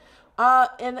 Okay.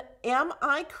 And am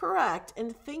I correct in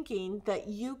thinking that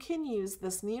you can use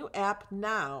this new app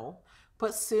now,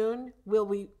 but soon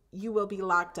you will be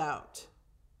locked out?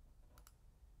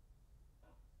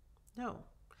 No.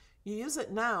 You use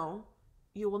it now,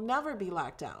 you will never be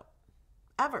locked out.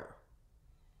 Ever.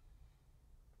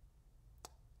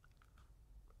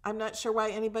 I'm not sure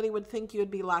why anybody would think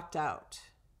you'd be locked out.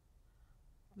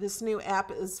 This new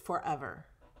app is forever.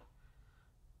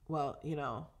 Well, you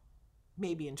know,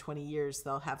 maybe in 20 years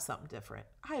they'll have something different.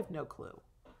 I have no clue.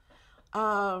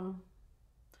 How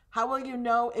will you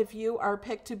know if you are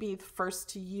picked to be the first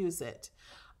to use it?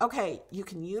 Okay, you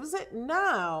can use it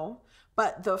now,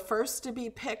 but the first to be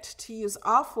picked to use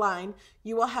offline,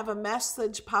 you will have a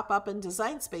message pop up in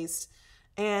Design Space,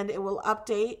 and it will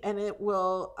update, and it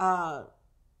will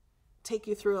take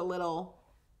you through a little,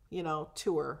 you know,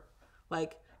 tour.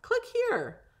 Like, click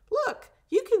here. Look,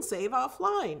 you can save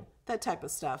offline. That type of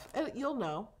stuff. And you'll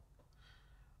know.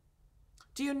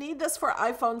 Do you need this for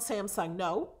iPhone, Samsung?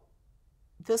 No.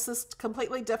 This is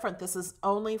completely different. This is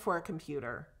only for a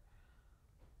computer.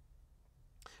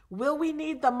 Will we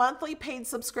need the monthly paid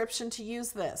subscription to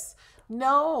use this?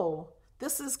 No.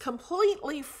 This is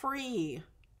completely free.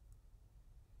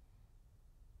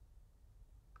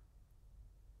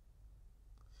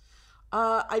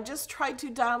 I just tried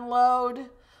to download.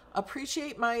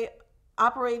 Appreciate my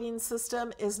operating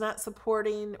system is not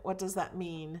supporting. What does that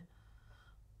mean?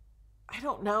 I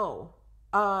don't know.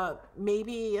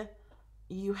 Maybe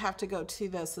you have to go to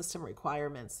the system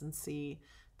requirements and see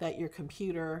that your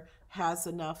computer has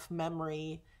enough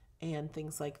memory and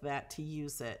things like that to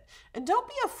use it. And don't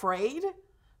be afraid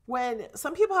when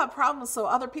some people have problems, so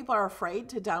other people are afraid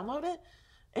to download it.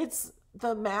 It's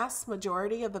the mass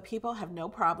majority of the people have no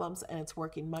problems and it's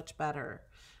working much better.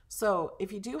 So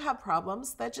if you do have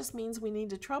problems, that just means we need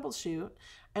to troubleshoot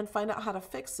and find out how to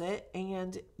fix it,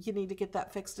 and you need to get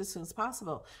that fixed as soon as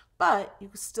possible. But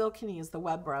you still can use the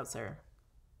web browser.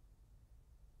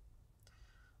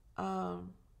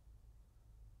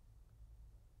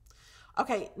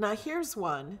 Okay, now here's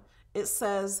one. It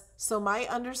says, so my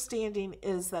understanding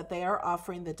is that they are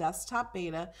offering the desktop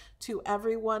beta to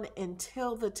everyone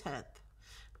until the 10th.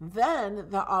 Then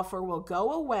the offer will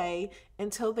go away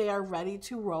until they are ready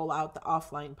to roll out the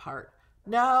offline part.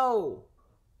 No,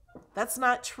 that's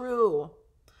not true.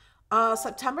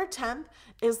 September 10th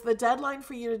is the deadline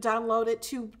for you to download it,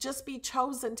 to just be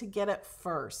chosen to get it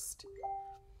first.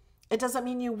 It doesn't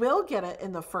mean you will get it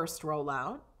in the first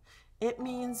rollout. It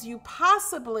means you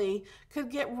possibly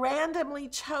could get randomly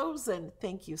chosen.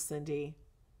 Thank you, Cindy.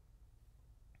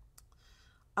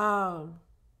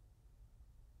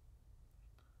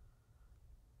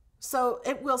 So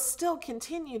it will still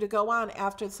continue to go on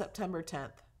after September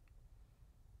 10th.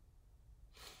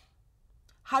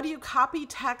 How do you copy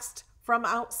text from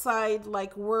outside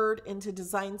like Word into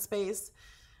Design Space?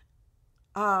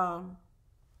 I'm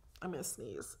going to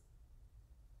sneeze.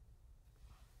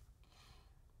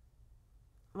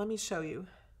 Let me show you.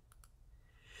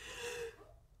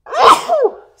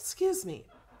 Excuse me.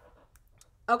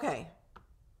 Okay.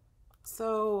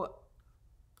 So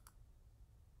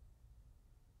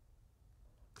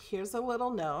here's a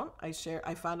little note I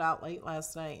found out late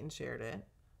last night and shared it.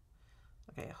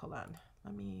 Okay, hold on.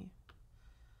 Let me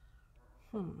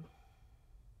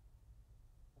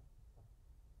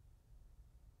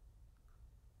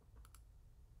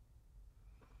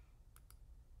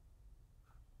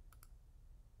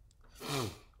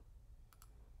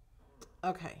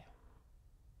Okay.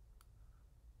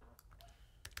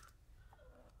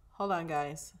 Hold on,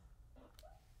 guys.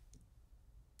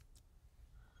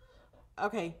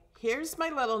 Okay, here's my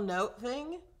little note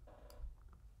thing.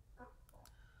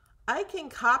 I can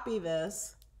copy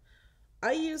this.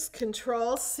 I use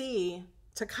Control C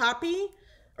to copy,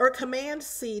 or Command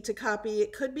C to copy.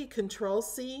 It could be Control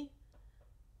C.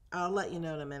 I'll let you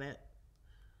know in a minute.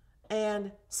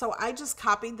 And so I just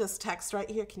copied this text right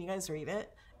here. Can you guys read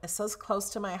it? It says, close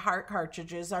to my heart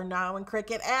cartridges are now in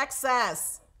Cricut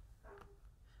Access.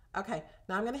 Okay,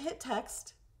 now I'm going to hit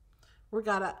text. We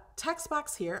got a text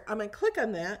box here. I'm going to click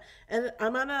on that, and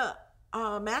I'm on a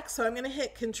Mac, so I'm going to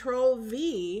hit Control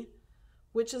V,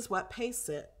 which is what pastes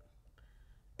it.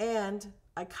 And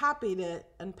I copied it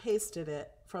and pasted it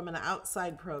from an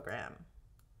outside program.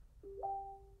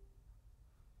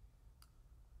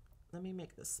 Let me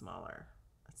make this smaller.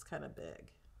 It's kind of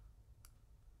big.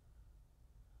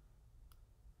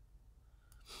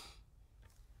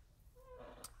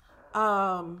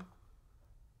 Hold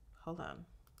on.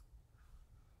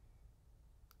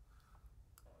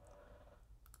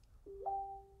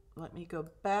 Let me go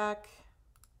back.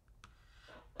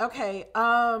 Okay,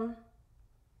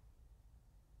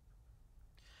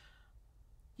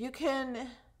 you can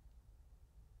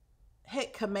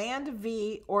hit Command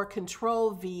V or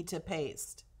Control V to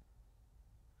paste.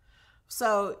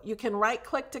 So you can right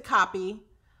click to copy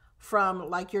from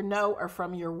like your note or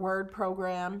from your Word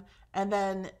program, and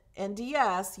then in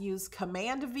DS use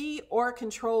Command V or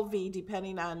Control V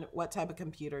depending on what type of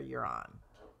computer you're on.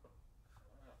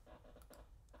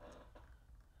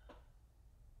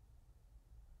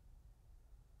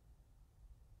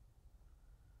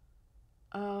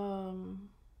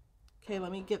 Okay,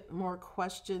 let me get more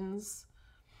questions.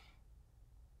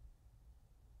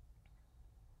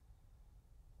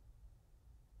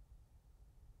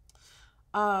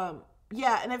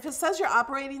 Yeah, and if it says your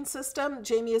operating system,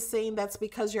 Jamie is saying that's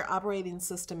because your operating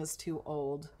system is too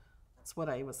old. That's what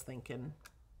I was thinking.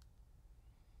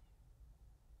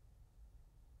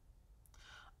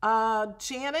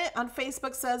 Janet on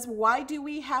Facebook says, why do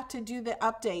we have to do the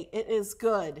update? It is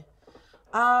good.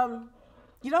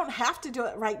 You don't have to do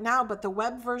it right now, but the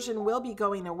web version will be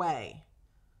going away.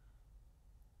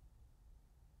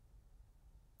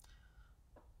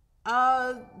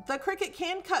 The Cricut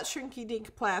can cut shrinky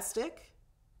dink plastic.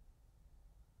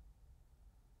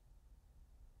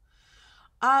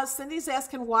 Cindy's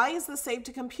asking, why is the save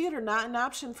to computer not an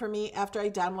option for me after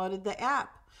I downloaded the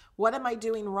app? What am I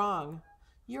doing wrong?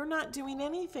 You're not doing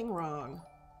anything wrong.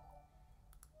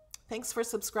 Thanks for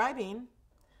subscribing.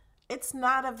 It's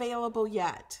not available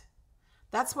yet.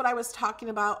 That's what I was talking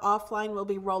about. Offline will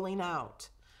be rolling out.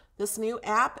 This new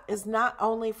app is not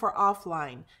only for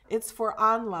offline, it's for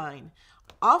online.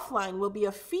 Offline will be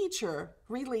a feature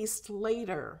released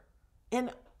later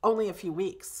in only a few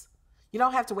weeks. You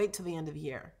don't have to wait till the end of the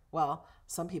year. Well,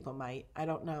 some people might. I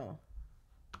don't know.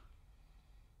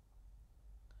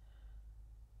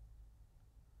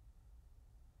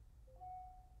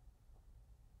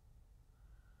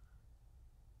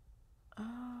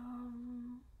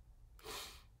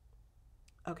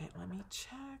 Okay, let me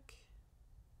check.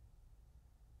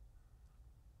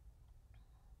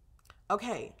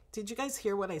 Okay, did you guys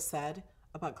hear what I said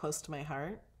about Close to My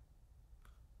Heart?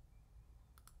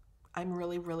 I'm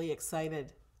really, really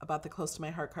excited about the Close to My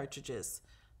Heart cartridges.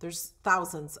 There's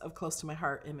thousands of Close to My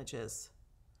Heart images.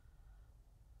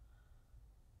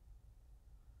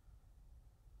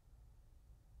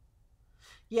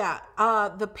 Yeah,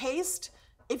 the paste,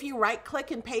 if you right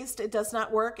click and paste, it does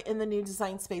not work in the new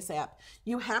Design Space app.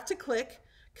 You have to click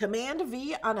Command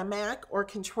V on a Mac or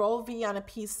Control V on a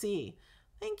PC.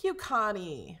 Thank you,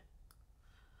 Connie.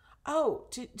 Oh,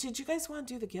 did you guys want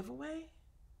to do the giveaway?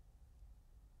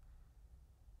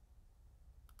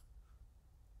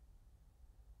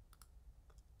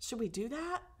 Should we do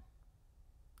that?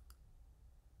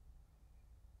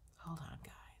 Hold on,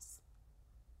 guys.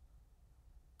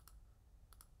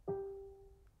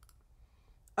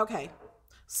 Okay,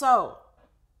 so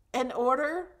in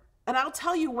order, and I'll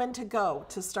tell you when to go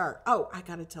to start. Oh, I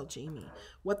got to tell Jamie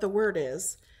what the word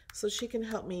is so she can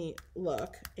help me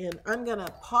look. And I'm going to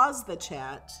pause the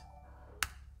chat.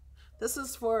 This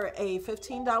is for a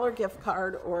 $15 gift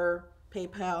card or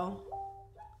PayPal.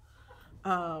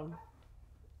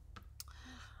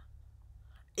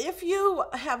 If you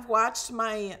have watched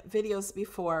my videos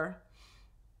before,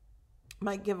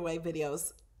 my giveaway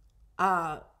videos,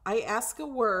 I ask a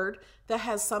word that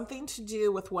has something to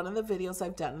do with one of the videos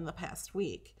I've done in the past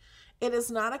week. It is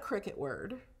not a Cricut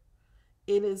word.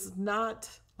 It is not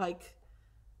like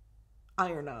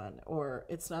iron-on, or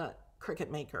it's not Cricut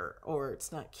Maker, or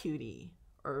it's not Cutie,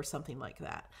 or something like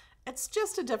that. It's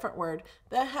just a different word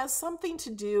that has something to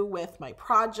do with my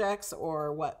projects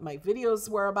or what my videos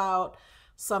were about,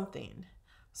 something.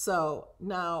 So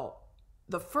now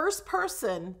the first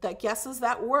person that guesses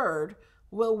that word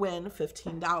will win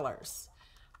 $15.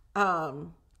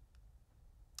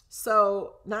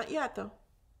 So not yet though.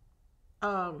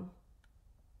 I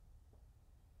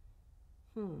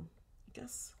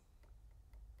guess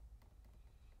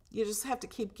you just have to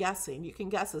keep guessing. You can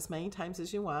guess as many times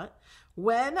as you want.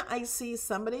 When I see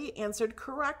somebody answered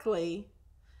correctly,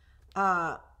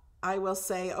 I will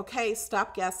say, okay,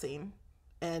 stop guessing.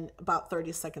 And about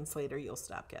 30 seconds later, you'll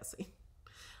stop guessing.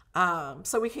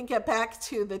 So we can get back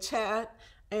to the chat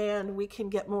and we can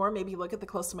get more, maybe look at the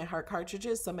Close to My Heart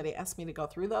cartridges. Somebody asked me to go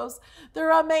through those.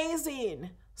 They're amazing.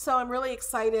 So I'm really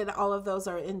excited. All of those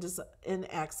are in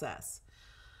access.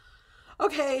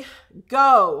 Okay,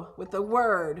 go with the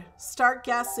word. Start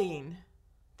guessing.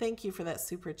 Thank you for that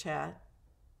super chat.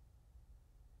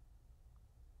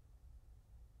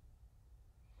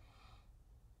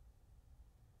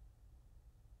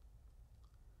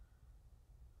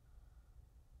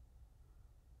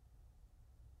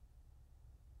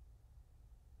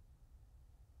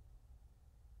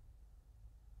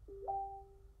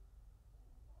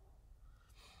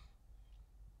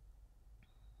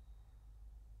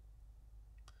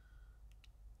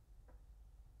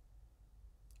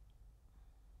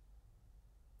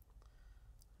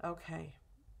 Okay,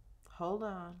 hold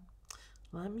on.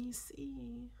 Let me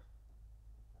see.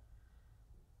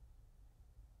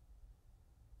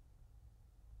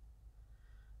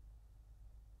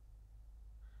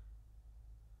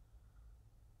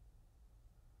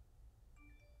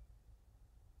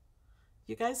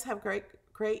 You guys have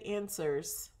great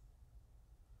answers.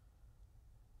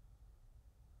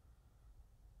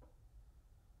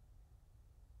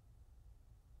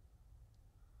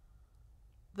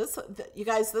 You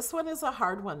guys, this one is a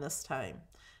hard one this time.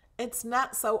 It's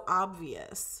not so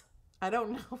obvious. I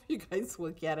don't know if you guys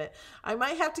will get it. I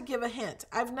might have to give a hint.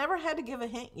 I've never had to give a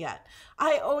hint yet.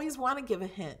 I always want to give a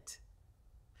hint.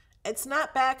 It's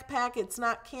not backpack. It's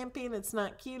not camping. It's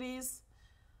not cuties.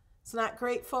 It's not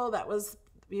grateful. That was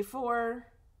before.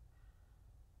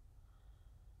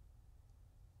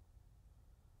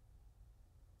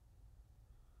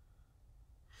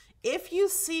 If you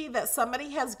see that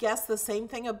somebody has guessed the same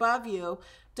thing above you,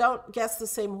 don't guess the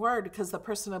same word, because the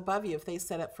person above you, if they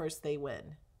said it first, they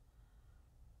win.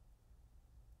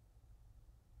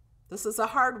 This is a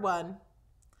hard one.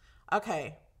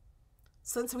 Okay,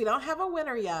 since we don't have a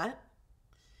winner yet,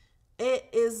 it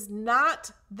is not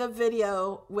the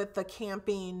video with the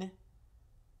camping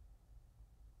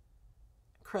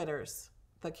critters,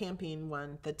 the camping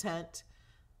one, the tent.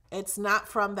 It's not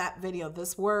from that video.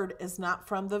 This word is not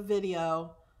from the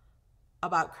video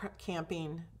about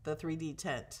camping, the 3D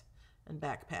tent and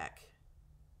backpack.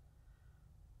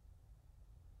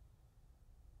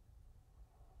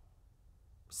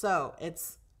 So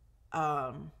it's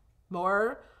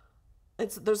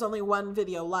there's only one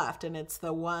video left, and it's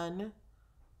the one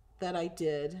that I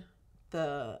did,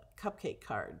 the cupcake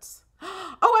cards. Oh,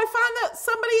 I found that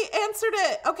somebody answered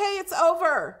it. Okay, it's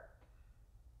over.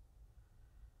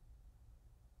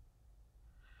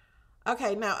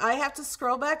 Okay, now I have to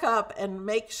scroll back up and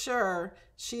make sure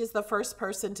she is the first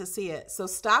person to see it. So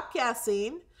stop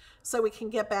guessing so we can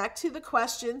get back to the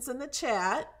questions in the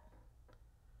chat.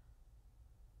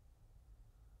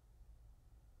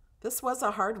 This was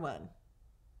a hard one.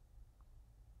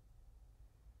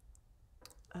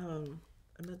 I'm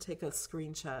going to take a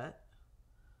screenshot.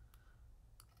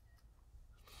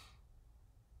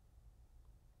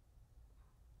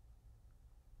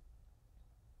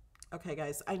 Okay,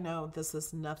 guys, I know this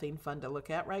is nothing fun to look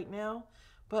at right now,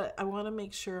 but I want to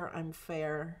make sure I'm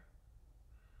fair.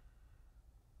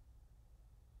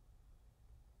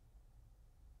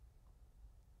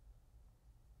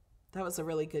 That was a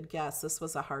really good guess. This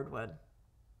was a hard one.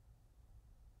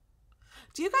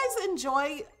 Do you guys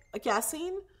enjoy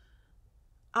guessing?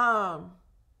 I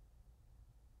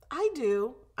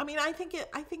do. I mean, I think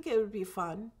it would be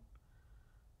fun.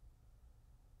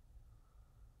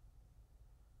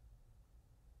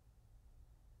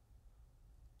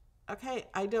 Okay,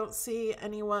 I don't see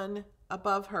anyone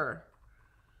above her.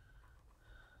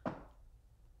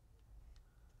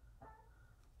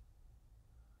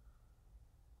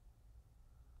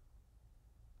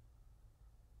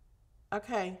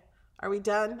 Okay, are we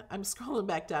done? I'm scrolling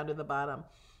back down to the bottom.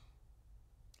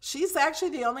 She's actually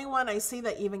the only one I see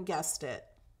that even guessed it.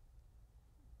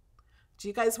 Do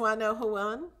you guys want to know who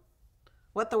won?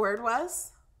 What the word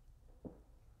was?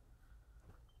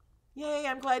 Yay,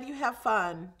 I'm glad you have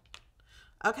fun.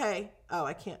 Okay. Oh,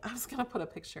 I can't. I was going to put a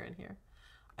picture in here.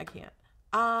 I can't.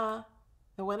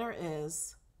 The winner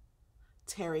is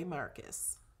Terry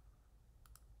Marcus.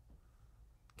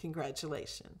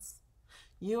 Congratulations.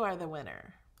 You are the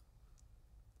winner.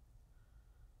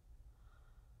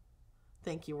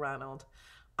 Thank you, Ronald.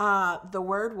 The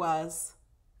word was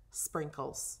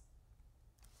sprinkles.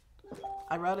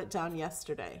 I wrote it down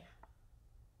yesterday.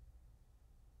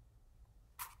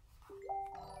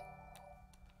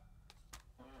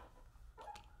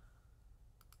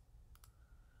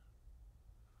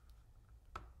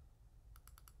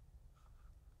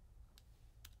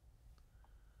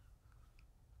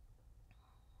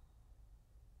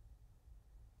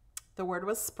 The word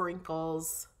was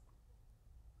sprinkles.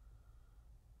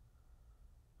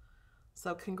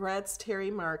 So congrats,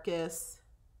 Terry Marcus.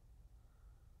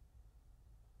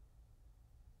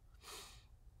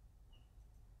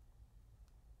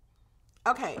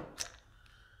 Okay.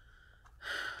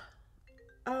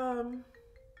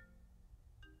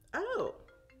 Oh,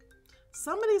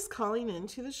 somebody's calling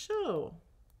into the show.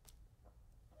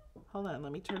 Hold on,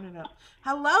 let me turn it up.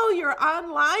 Hello, you're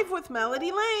on live with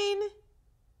Melody Lane.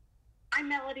 Hi,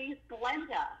 Melody. It's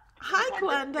Glenda. Hi,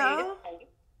 Glenda.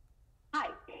 Hi.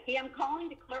 Hey, I'm calling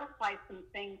to clarify some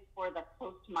things for the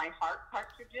Close to My Heart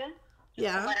cartridges.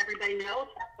 Yeah. To let everybody know if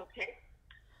that's okay.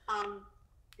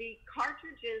 The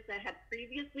cartridges that have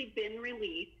previously been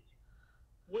released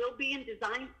will be in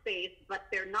Design Space, but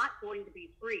they're not going to be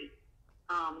free.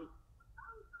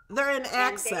 They're in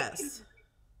access.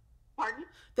 Pardon?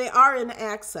 They are in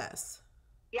access.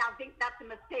 Yeah, I think that's a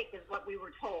mistake is what we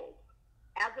were told.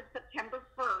 As of September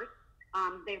 1st,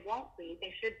 they won't be.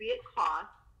 They should be at cost.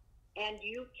 And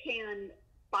you can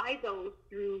buy those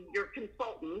through your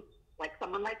consultant, like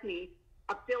someone like me,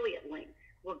 affiliate link.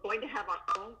 We're going to have our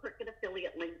own Cricut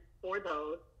affiliate link for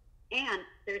those. And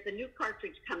there's a new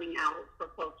cartridge coming out for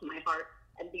Close to My Heart.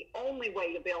 And the only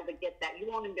way you'll be able to get that, you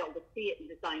won't even be able to see it in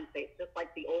Design Space, just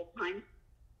like the old times.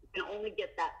 You can only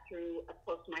get that through a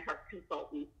Close to My Heart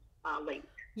consultant link.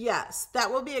 Yes, that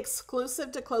will be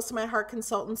exclusive to Close to My Heart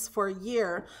consultants for a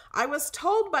year. I was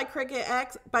told by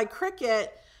Cricut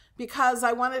because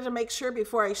I wanted to make sure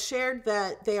before I shared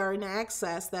that they are in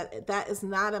access, that that is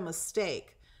not a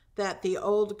mistake, that the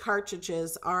old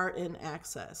cartridges are in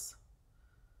access.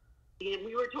 And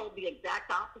we were told the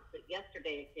exact opposite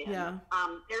yesterday again. Yeah.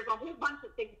 There's a whole bunch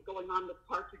of things going on with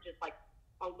cartridges. Like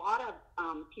a lot of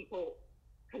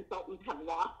consultants have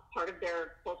lost part of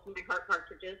their Close to My Heart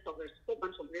cartridges. So there's a whole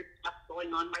bunch of weird stuff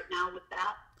going on right now with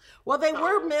that. Well, they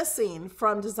were missing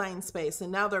from Design Space,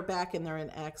 and now they're back and they're in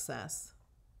access.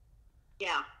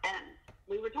 Yeah, and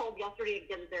we were told yesterday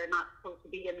again they're not supposed to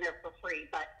be in there for free,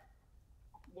 but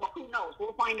well, who knows?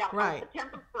 We'll find out. Right. On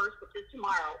September 1st, which is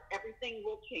tomorrow, everything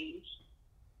will change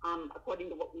according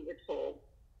to what we were told.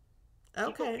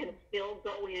 Okay. People can still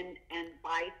go in and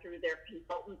buy through their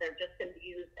consultant. They're just going to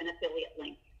use an affiliate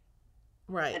link.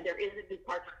 Right. And there is a new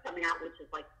cartridge coming out, which is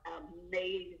like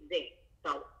amazing.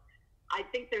 So I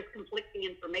think there's conflicting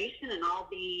information, and I'll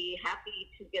be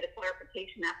happy to get a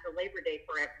clarification after Labor Day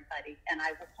for everybody. And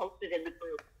I will post it in the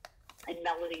group, in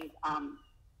Melody's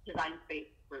Design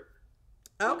Space group.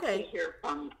 Okay. Here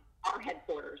from our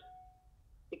headquarters.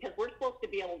 because we're supposed to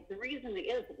be able, the reason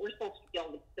is that we're supposed to be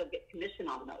able to still get commission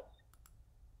on those.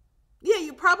 Yeah,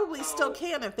 you probably still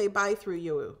can if they buy through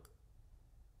you.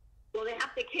 Well,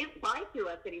 they can't buy through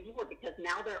us anymore because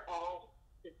now they're all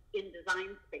in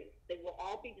Design Space. They will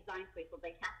all be Design Space, so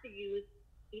they have to use,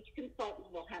 each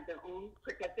consultant will have their own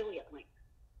Cricut affiliate link.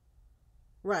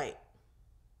 Right.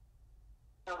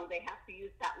 So they have to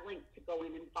use that link to go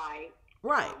in and buy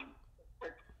right.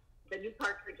 The new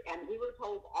cartridge, and we were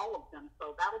told all of them.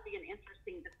 So that'll be an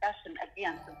interesting discussion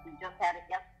again, since we just had it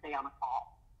yesterday on a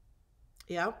call.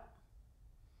 Yep.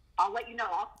 I'll let you know.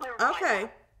 I'll clarify. Okay.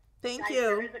 That. Thank Guys, you.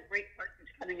 There is a great cartridge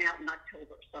coming out in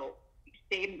October, so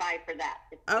stand by for that.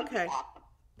 It's going to be awesome.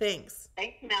 Thanks.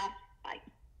 Thanks, Mel. Bye.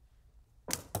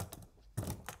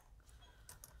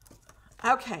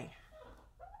 Okay.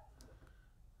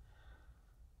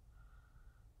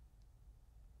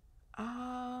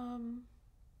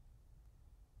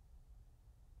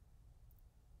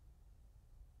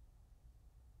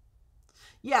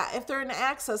 Yeah, if they're in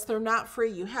access, they're not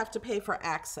free. You have to pay for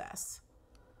access.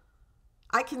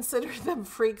 I consider them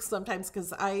free sometimes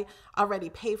because I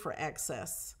already pay for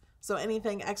access. So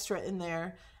anything extra in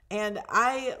there. And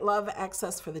I love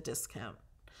access for the discount.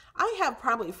 I have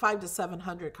probably 500 to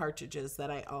 700 cartridges that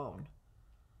I own.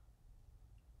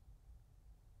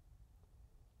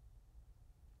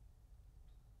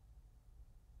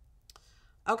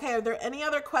 Okay, are there any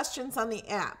other questions on the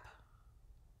app?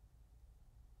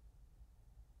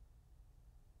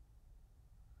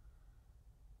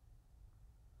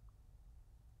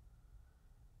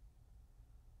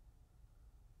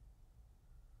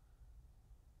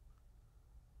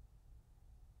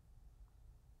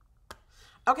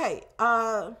 Okay,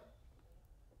 I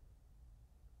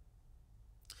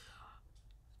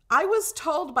was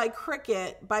told by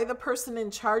Cricut, by the person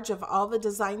in charge of all the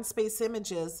Design Space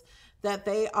images, that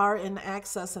they are in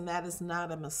access, and that is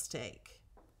not a mistake.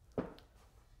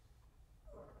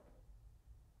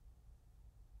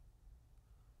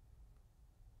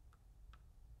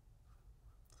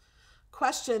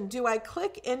 Question, do I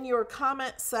click in your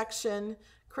comment section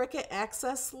Cricut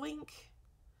access link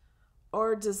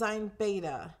or design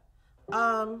beta?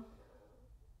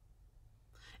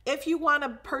 If you want to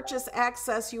purchase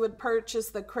access, you would purchase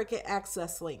the Cricut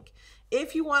access link.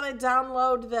 If you want to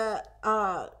download the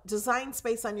Design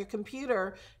Space on your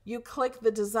computer, you click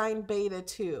the design beta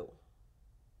too.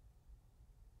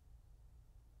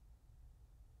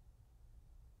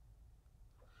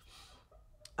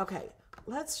 Okay,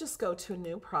 let's just go to a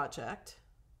new project.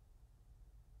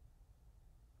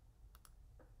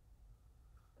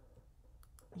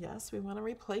 Yes, we want to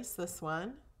replace this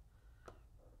one.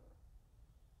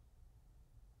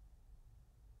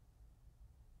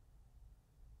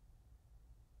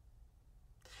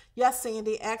 Yes,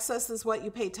 Sandy, access is what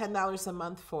you pay $10 a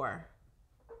month for.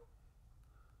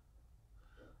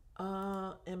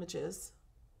 Images.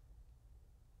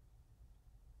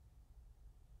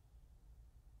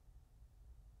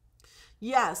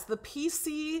 Yes, the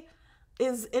PC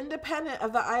is independent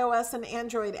of the iOS and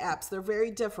Android apps. They're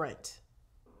very different.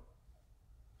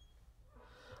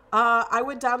 I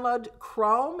would download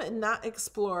Chrome and not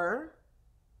Explorer.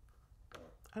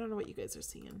 I don't know what you guys are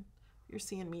seeing. You're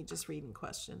seeing me just reading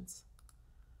questions.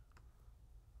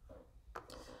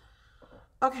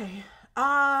 Okay.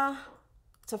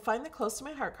 To find the Close to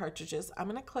My Heart cartridges, I'm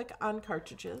going to click on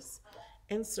cartridges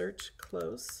and search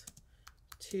Close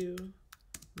to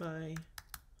My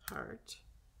Heart.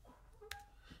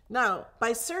 Now,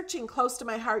 by searching Close to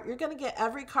My Heart, you're going to get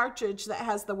every cartridge that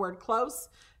has the word close,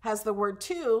 has the word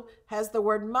to, has the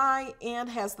word my, and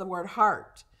has the word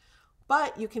heart.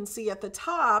 But you can see at the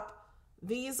top,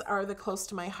 these are the Close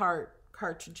to My Heart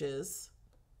cartridges.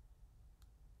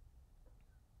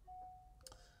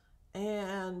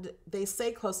 And they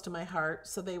say Close to My Heart,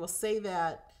 so they will say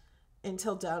that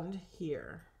until down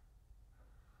here.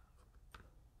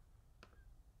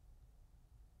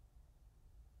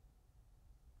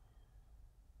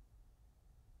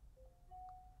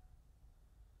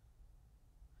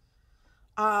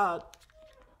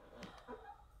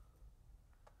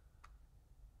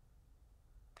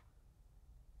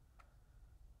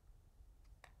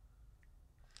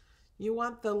 You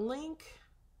want the link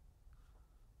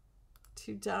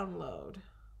to download.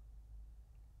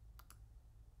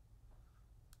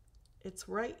 It's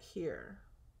right here.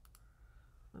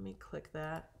 Let me click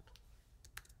that.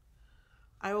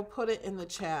 I will put it in the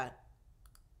chat.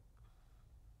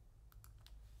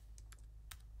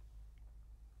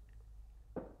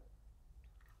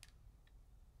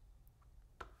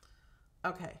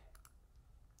 Okay.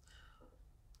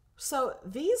 So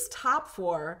these top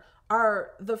four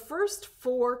are the first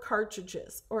 4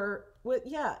 cartridges, or what?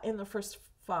 Yeah, in the first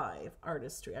 5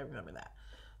 artistry. I remember that.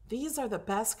 These are the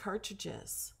best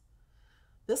cartridges.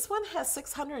 This one has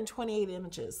 628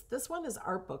 images. This one is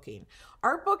art booking.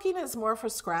 Art booking is more for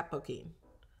scrapbooking.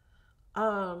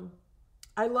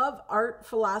 I love art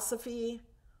philosophy.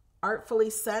 Artfully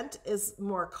Sent is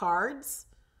more cards.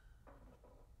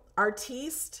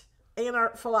 Artiste and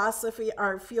art philosophy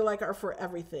feel like are for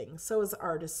everything. So is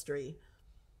artistry.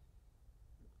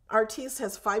 Artiste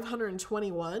has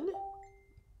 521.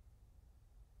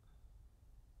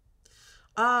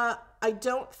 I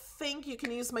don't think you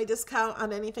can use my discount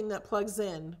on anything that plugs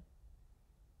in.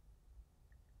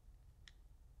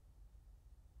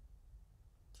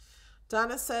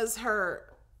 Donna says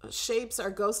her shapes are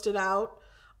ghosted out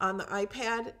on the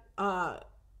iPad.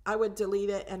 I would delete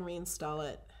it and reinstall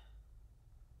it.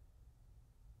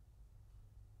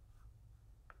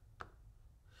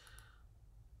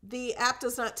 The app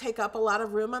does not take up a lot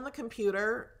of room on the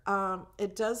computer.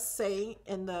 It does say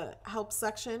in the help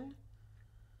section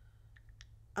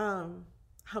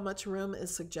how much room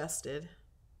is suggested.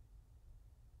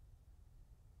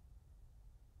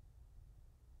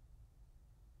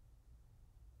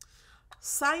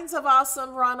 Signs of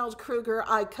Awesome, Ronald Kruger.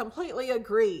 I completely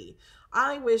agree.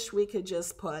 I wish we could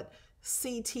just put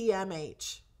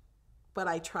CTMH, but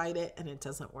I tried it and it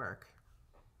doesn't work.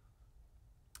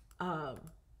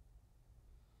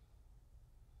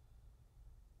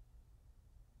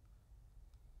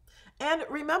 And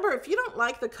remember, if you don't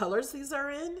like the colors these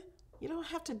are in, you don't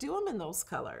have to do them in those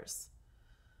colors.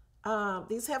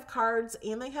 These have cards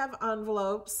and they have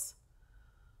envelopes.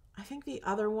 I think the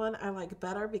other one I like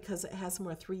better because it has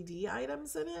more 3D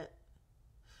items in it.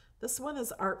 This one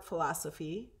is art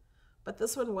philosophy, but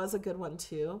this one was a good one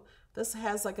too. This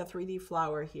has like a 3D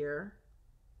flower here.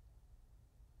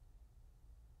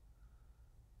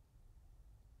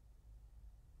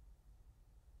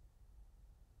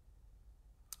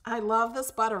 I love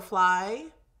this butterfly.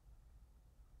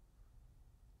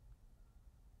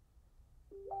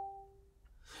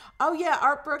 Oh yeah,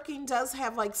 art booking does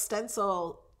have like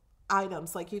stencil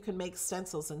items, like you can make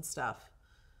stencils and stuff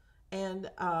and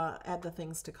add the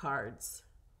things to cards.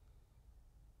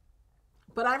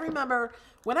 But I remember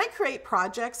when I create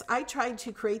projects, I try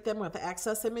to create them with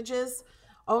access images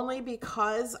only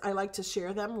because I like to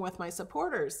share them with my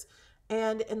supporters.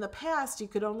 And in the past, you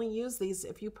could only use these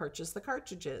if you purchase the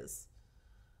cartridges.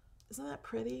 Isn't that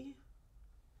pretty?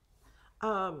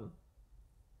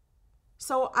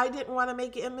 So I didn't want to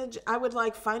make an image. I would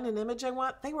like find an image I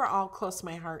want. They were all close to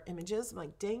my heart images. I'm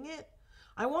like, dang it.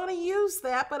 I want to use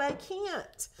that, but I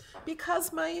can't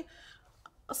because my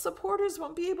supporters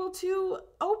won't be able to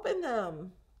open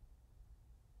them.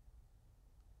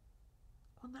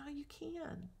 Well, now you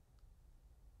can.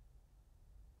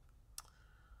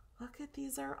 Look at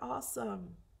these, are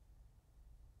awesome.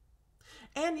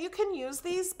 And you can use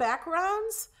these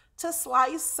backgrounds to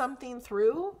slice something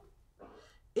through.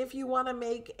 If you want to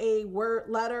make a word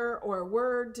letter or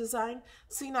word design.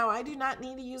 See, now I do not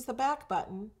need to use the back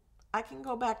button. I can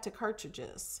go back to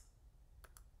cartridges.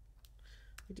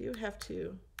 I do have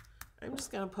to. I'm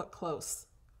just going to put close.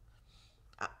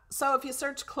 So if you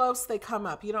search close, they come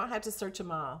up. You don't have to search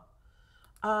them all.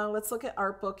 Let's look at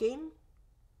art booking.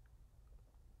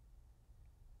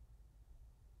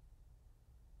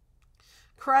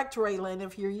 Correct, Raylan.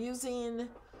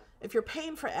 If you're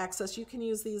paying for access, you can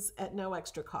use these at no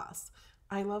extra cost.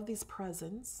 I love these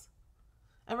presents.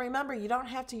 And remember, you don't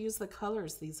have to use the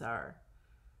colors these are.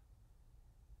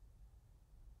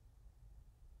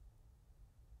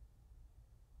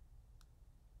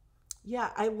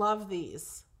 Yeah, I love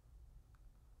these.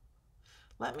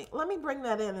 Let me bring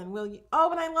that in and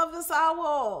oh, and I love this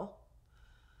owl.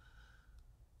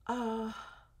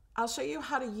 I'll show you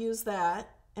how to use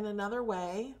that in another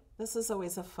way. This is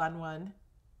always a fun one.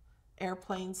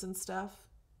 Airplanes and stuff.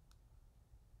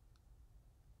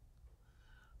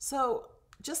 So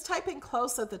just type in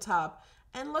close at the top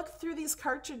and look through these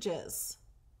cartridges.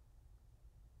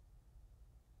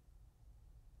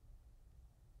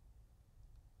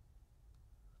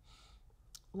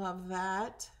 Love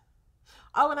that.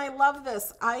 Oh, and I love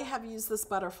this. I have used this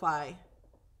butterfly.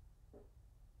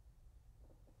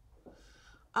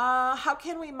 How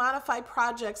can we modify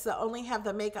projects that only have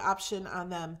the make option on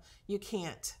them? You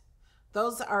can't.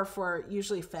 Those are for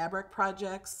usually fabric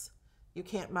projects. You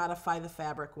can't modify the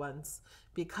fabric ones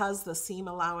because the seam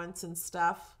allowance and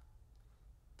stuff.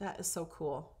 That is so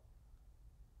cool.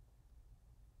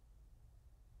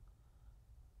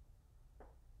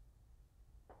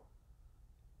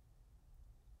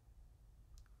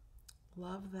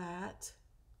 Love that.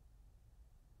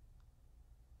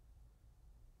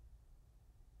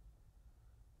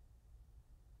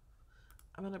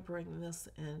 I'm going to bring this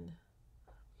in.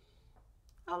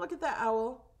 Oh, look at that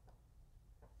owl.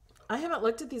 I haven't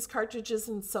looked at these cartridges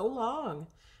in so long.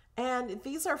 And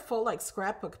these are full like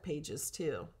scrapbook pages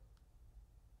too.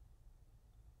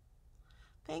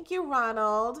 Thank you,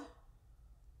 Ronald.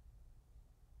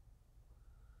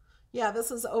 Yeah, this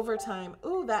is overtime.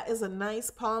 Ooh, that is a nice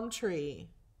palm tree.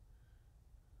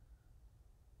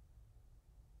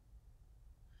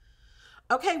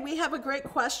 Okay, we have a great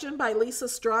question by Lisa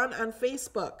Strawn on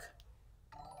Facebook.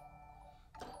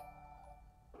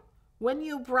 When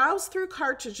you browse through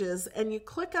cartridges and you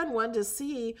click on one to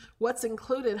see what's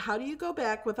included, how do you go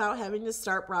back without having to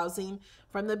start browsing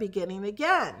from the beginning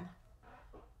again?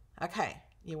 Okay,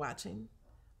 you watching?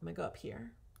 I'm gonna go up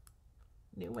here,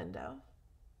 new window,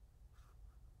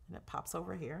 and it pops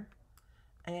over here.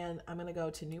 And I'm gonna go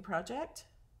to new project,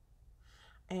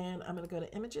 and I'm gonna go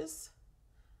to images,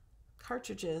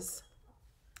 cartridges,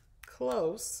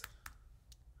 close,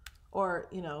 or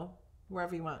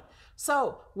wherever you want.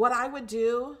 So what I would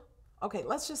do, okay,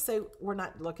 let's just say we're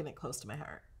not looking at close to my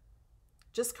heart,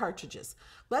 just cartridges.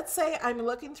 Let's say I'm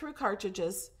looking through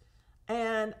cartridges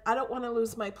and I don't want to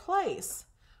lose my place.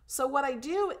 So what I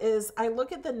do is I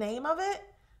look at the name of it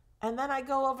and then I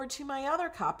go over to my other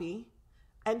copy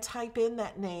and type in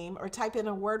that name or type in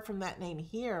a word from that name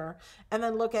here and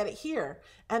then look at it here.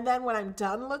 And then when I'm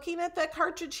done looking at that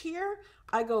cartridge here,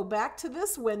 I go back to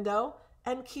this window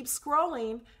and keep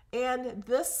scrolling, and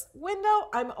this window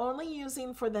I'm only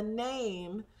using for the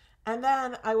name, and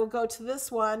then I will go to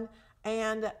this one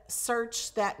and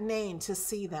search that name to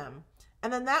see them.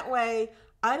 And then that way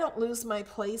I don't lose my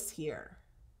place here.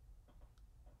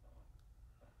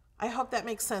 I hope that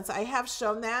makes sense. I have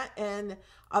shown that in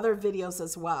other videos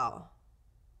as well.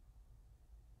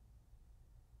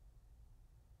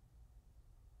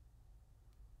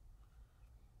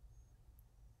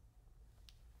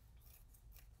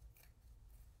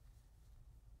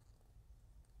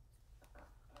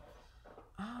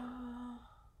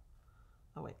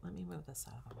 Oh wait, let me move this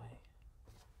out of the way.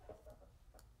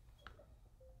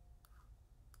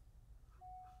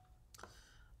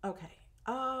 Okay.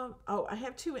 Oh, I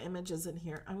have two images in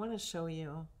here. I want to show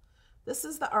you. This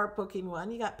is the art booking one.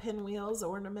 You got pinwheels,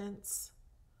 ornaments.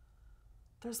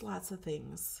 There's lots of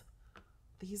things.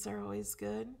 These are always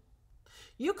good.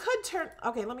 You could turn,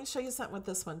 okay, let me show you something with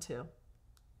this one too. You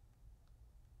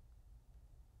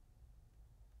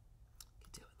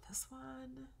could do it with this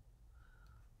one.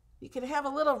 You can have a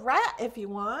little rat if you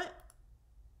want.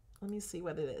 Let me see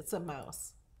what it is. It's a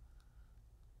mouse.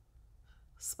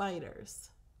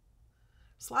 Spiders.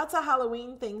 There's lots of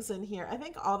Halloween things in here. I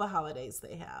think all the holidays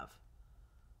they have.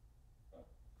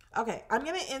 Okay, I'm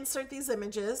going to insert these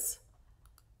images.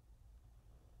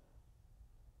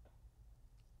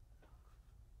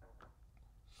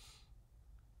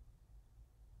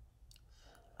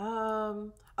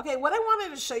 Okay, what I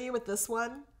wanted to show you with this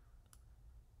one,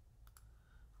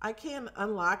 I can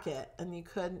unlock it and you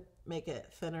could make it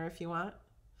thinner if you want.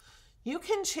 You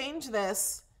can change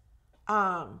this.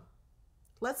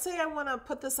 Let's say I want to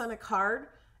put this on a card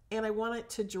and I want it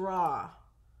to draw.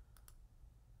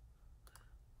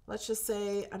 Let's just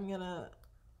say I'm going to,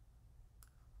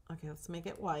 okay, let's make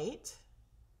it white.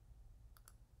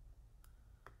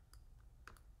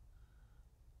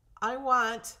 I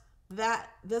want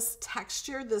this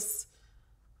texture, this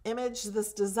image,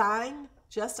 this design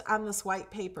just on this white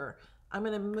paper. I'm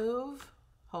going to move,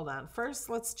 hold on. First,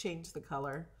 let's change the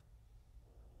color.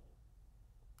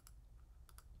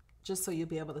 Just so you'll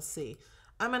be able to see.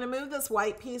 I'm going to move this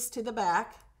white piece to the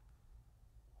back.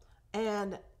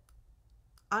 And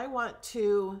I want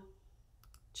to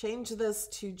change this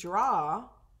to draw.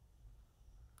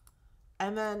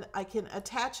 And then I can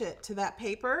attach it to that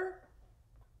paper.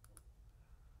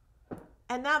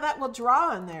 And now that will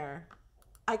draw in there.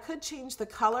 I could change the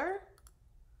color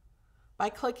by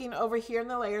clicking over here in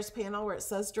the layers panel where it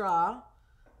says draw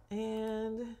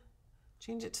and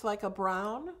change it to like a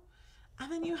brown.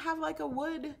 And then you have like a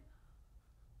wood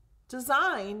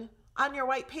design on your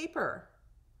white paper.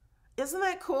 Isn't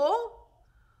that cool?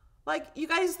 Like, you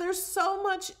guys, there's so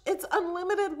much, it's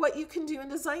unlimited what you can do in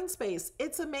Design Space.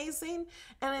 It's amazing,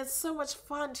 and it's so much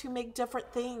fun to make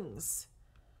different things.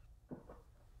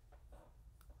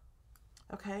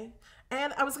 Okay,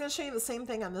 and I was going to show you the same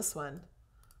thing on this one.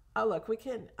 Oh, look, we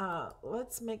can,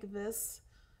 let's make this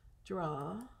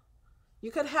draw.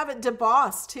 You could have it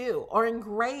deboss too, or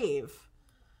engrave.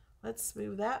 Let's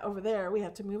move that over there. We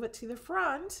have to move it to the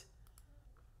front.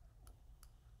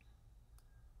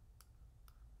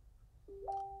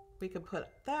 We could put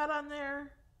that on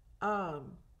there. That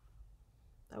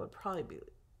would probably be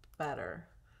better.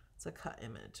 It's a cut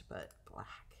image, but black.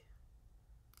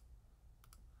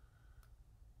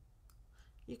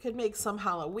 You could make some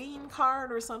Halloween card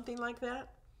or something like that.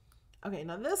 Okay,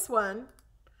 now this one,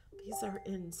 these are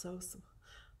in so small.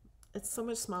 It's so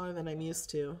much smaller than I'm used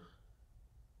to.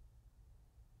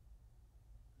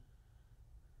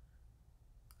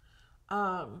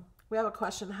 We have a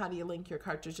question, how do you link your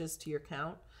cartridges to your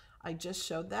account? I just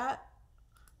showed that.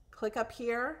 Click up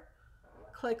here,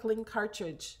 click link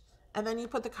cartridge, and then you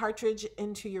put the cartridge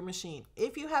into your machine.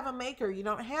 If you have a maker, you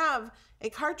don't have a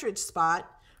cartridge spot,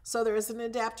 so there is an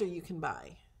adapter you can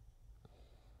buy.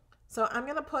 So I'm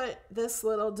gonna put this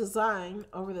little design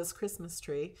over this Christmas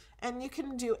tree, and you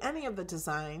can do any of the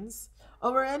designs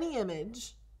over any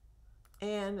image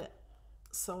and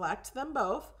select them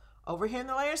both. Over here in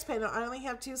the layers panel, I only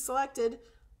have 2 selected.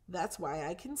 That's why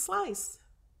I can slice.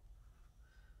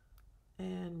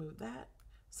 And move that.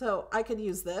 So I could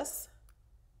use this.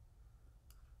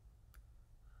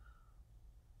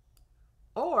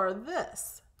 Or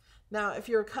this. Now, if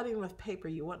you're cutting with paper,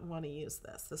 you wouldn't want to use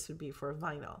this. This would be for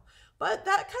vinyl. But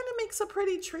that kind of makes a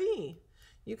pretty tree.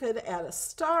 You could add a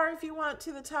star if you want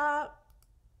to the top.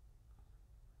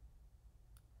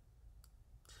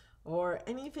 Or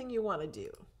anything you want to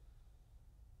do.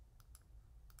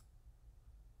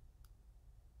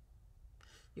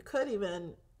 You could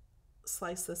even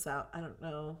slice this out. I don't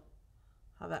know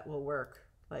how that will work,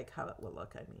 like how it will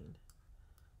look, I mean.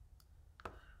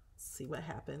 Let's see what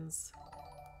happens.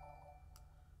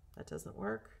 That doesn't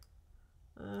work.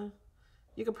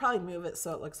 You could probably move it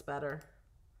so it looks better.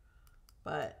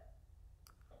 But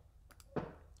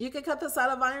you could cut this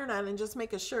out of iron-on and just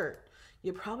make a shirt.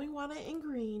 You probably want it in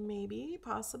green, maybe,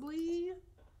 possibly.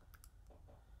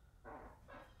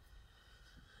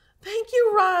 Thank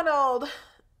you, Ronald.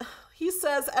 He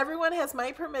says, everyone has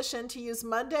my permission to use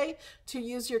Monday to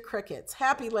use your Cricuts.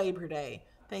 Happy Labor Day.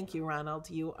 Thank you, Ronald.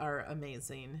 You are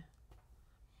amazing.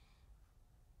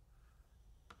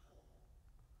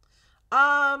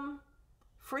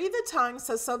 Free the Tongue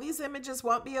says, so these images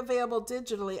won't be available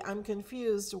digitally. I'm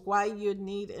confused why you'd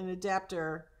need an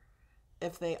adapter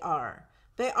if they are.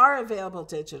 They are available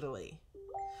digitally.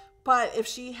 But if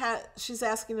she's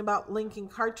asking about linking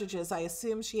cartridges, I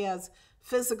assume she has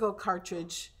physical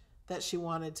cartridge that she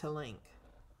wanted to link.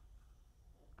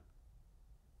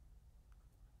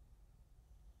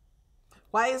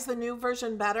 Why is the new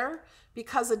version better?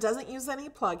 Because it doesn't use any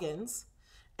plugins.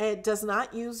 It does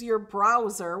not use your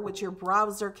browser, which your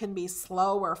browser can be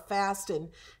slow or fast and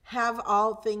have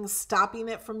all things stopping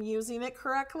it from using it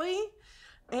correctly.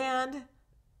 And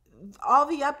all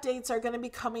the updates are going to be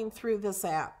coming through this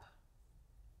app.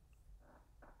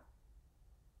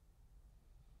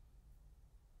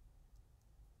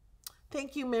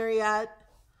 Thank you, Marriott.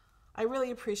 I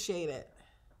really appreciate it.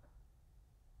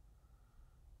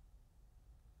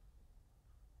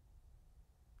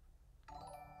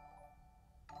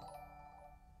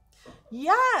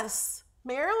 Yes.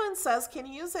 Marilyn says, can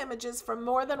you use images from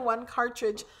more than one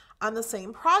cartridge on the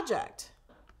same project?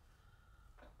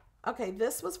 Okay,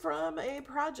 this was from a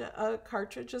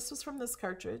cartridge. This was from this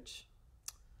cartridge.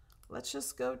 Let's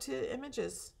just go to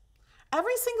images.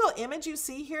 Every single image you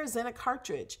see here is in a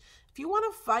cartridge. If you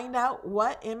want to find out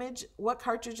what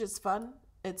cartridge it's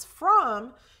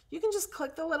from, you can just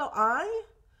click the little eye.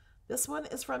 This one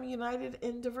is from United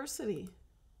in Diversity.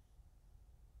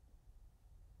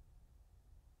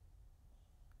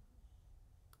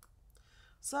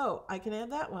 So I can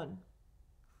add that one.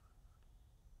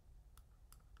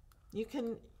 You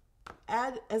can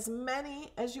add as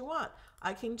many as you want.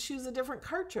 I can choose a different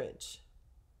cartridge.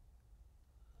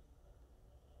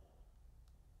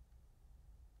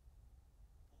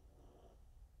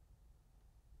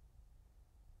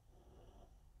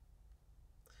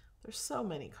 There's so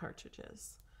many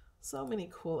cartridges, so many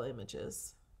cool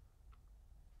images.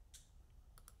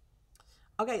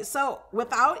 Okay, so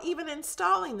without even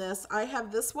installing this, I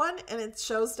have this one and it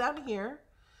shows down here.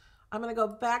 I'm going to go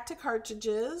back to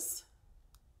cartridges.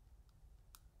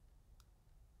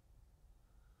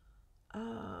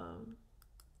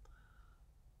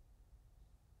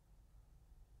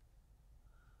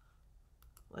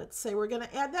 Let's say we're going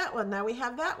to add that one. Now we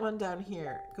have that one down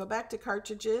here. Go back to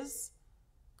cartridges.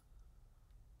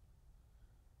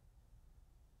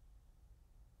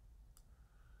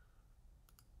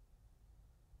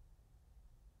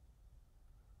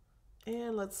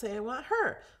 And let's say I want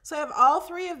her. So I have all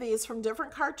 3 of these from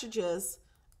different cartridges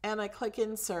and I click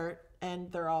insert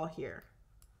and they're all here.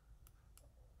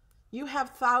 You have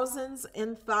thousands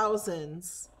and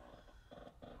thousands.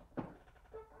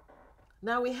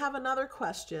 Now we have another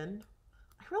question.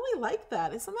 I really like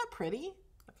that. Isn't that pretty?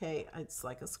 Okay, it's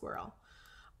like a squirrel.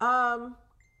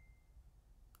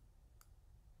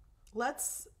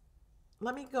 Let's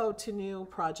let me go to new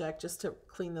project just to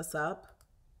clean this up.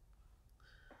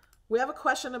 We have a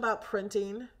question about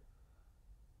printing.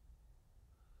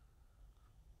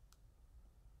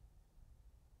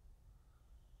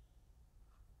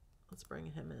 Let's bring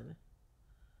him in.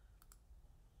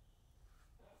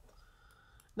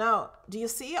 Now, do you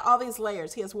see all these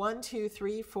layers? He has 1, 2,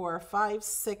 3, 4, 5,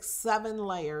 6, 7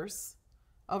 layers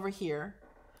over here.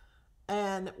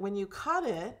 And when you cut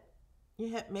it, you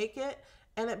hit make it,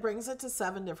 and it brings it to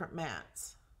 7 different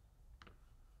mats.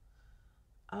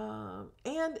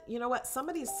 And you know what?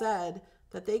 Somebody said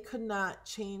that they could not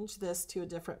change this to a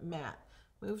different mat.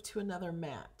 Move to another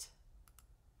mat.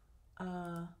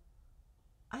 I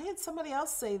had somebody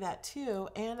else say that too,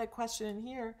 and a question in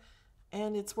here,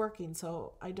 and it's working,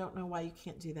 so I don't know why you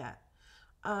can't do that.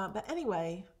 But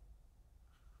anyway,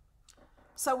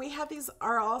 so we have these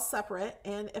are all separate,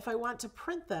 and if I want to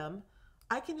print them,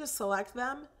 I can just select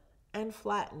them and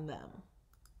flatten them.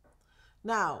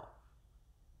 Now,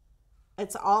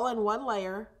 it's all in one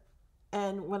layer,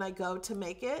 and when I go to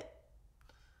make it,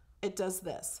 it does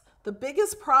this. The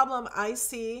biggest problem I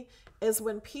see is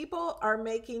when people are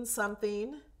making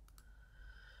something.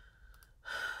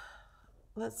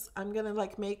 I'm gonna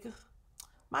like make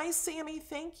my Sammy,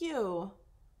 thank you.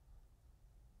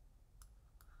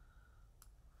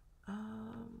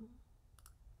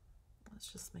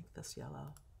 Let's just make this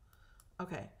yellow.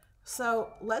 Okay,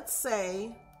 so let's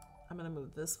say I'm gonna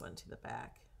move this one to the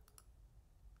back.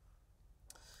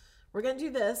 We're gonna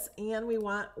do this, and we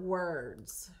want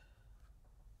words.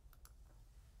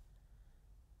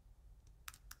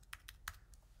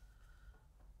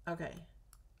 Okay,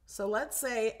 so let's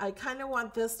say I kind of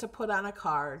want this to put on a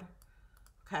card,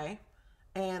 okay?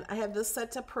 And I have this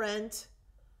set to print,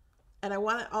 and I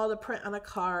want it all to print on a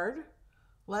card.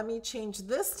 Let me change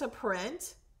this to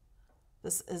print.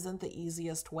 This isn't the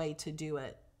easiest way to do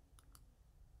it,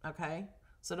 okay?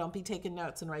 So don't be taking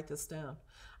notes and write this down.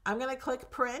 I'm gonna click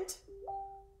print.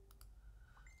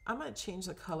 I'm gonna change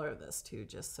the color of this too,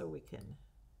 just so we can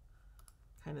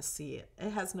kind of see it. It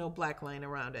has no black line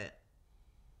around it.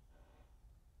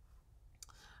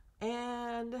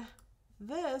 And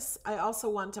this, I also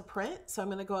want to print, so I'm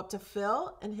going to go up to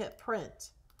fill and hit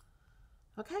print.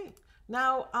 Okay,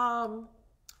 now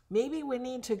maybe we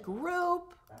need to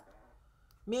group,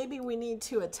 maybe we need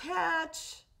to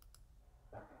attach.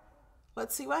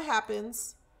 Let's see what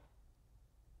happens.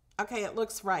 Okay, it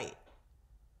looks right.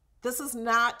 This is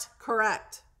not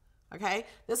correct, okay?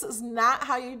 This is not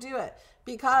how you do it,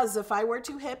 because if I were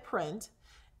to hit print,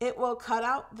 it will cut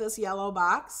out this yellow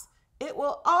box. It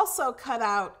will also cut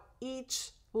out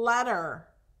each letter.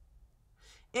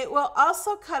 It will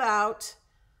also cut out,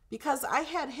 because I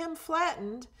had him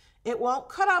flattened, it won't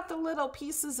cut out the little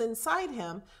pieces inside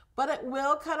him, but it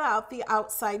will cut out the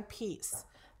outside piece.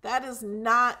 That is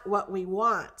not what we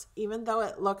want, even though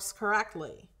it looks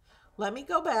correctly. Let me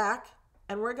go back,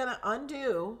 and we're gonna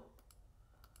undo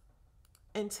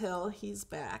until he's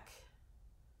back.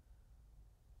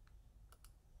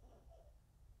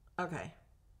 Okay.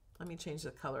 Let me change the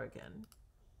color again.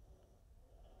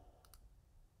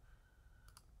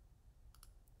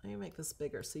 Let me make this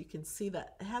bigger so you can see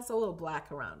that it has a little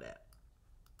black around it.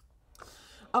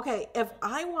 Okay, if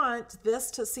I want this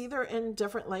to see they're in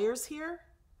different layers here,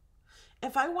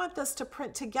 if I want this to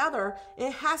print together,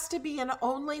 it has to be in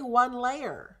only one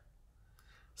layer.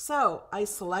 So I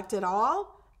select it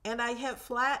all and I hit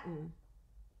flatten.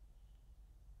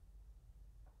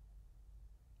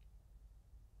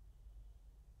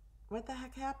 What the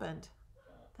heck happened?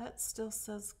 That still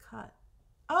says cut.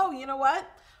 Oh, you know what?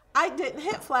 I didn't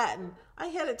hit flatten. I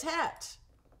hit attach.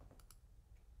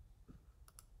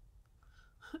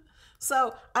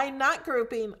 So I'm not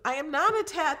grouping. I am not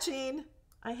attaching.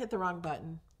 I hit the wrong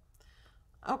button.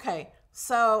 Okay,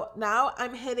 so now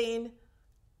I'm hitting,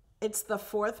 it's the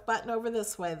 4th button over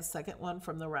this way, the 2nd one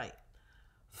from the right.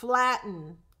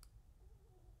 Flatten.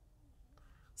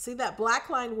 See, that black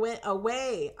line went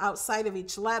away outside of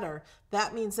each letter.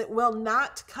 That means it will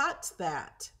not cut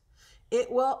that.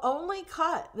 It will only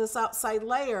cut this outside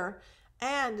layer.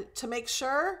 And to make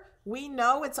sure we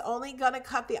know it's only going to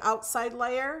cut the outside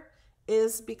layer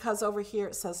is because over here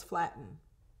it says flatten.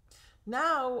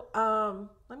 Now,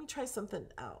 let me try something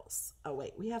else. Oh,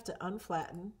 wait, we have to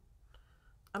unflatten.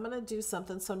 I'm going to do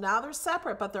something. So now they're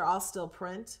separate, but they're all still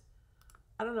print.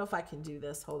 I don't know if I can do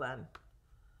this. Hold on.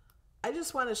 I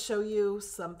just want to show you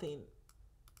something.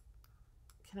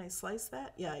 Can I slice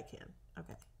that? Yeah, I can.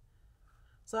 Okay.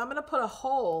 So I'm going to put a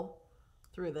hole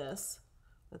through this.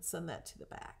 Let's send that to the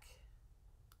back.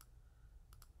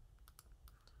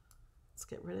 Let's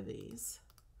get rid of these.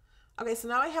 Okay, so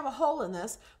now I have a hole in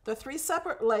this. They're 3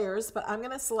 separate layers, but I'm going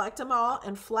to select them all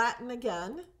and flatten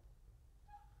again.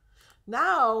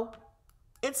 Now,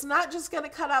 it's not just going to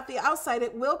cut out the outside,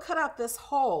 it will cut out this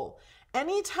hole.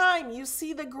 Anytime you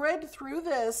see the grid through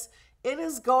this, it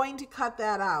is going to cut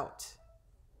that out.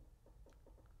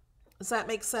 Does that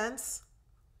make sense?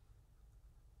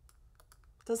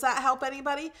 Does that help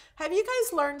anybody? Have you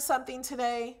guys learned something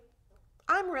today?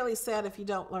 I'm really sad if you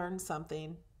don't learn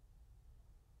something.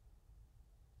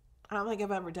 I don't think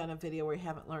I've ever done a video where you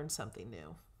haven't learned something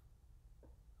new.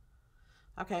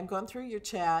 Okay, I'm going through your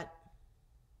chat.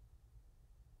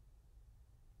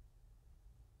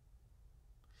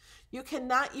 You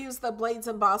cannot use the blades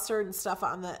embosser and stuff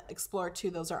on the Explorer 2.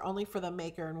 Those are only for the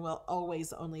maker and will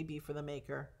always only be for the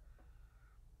maker.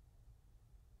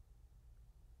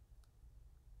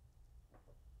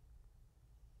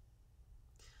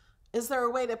 Is there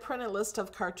a way to print a list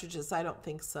of cartridges? I don't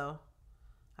think so.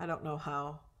 I don't know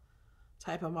how.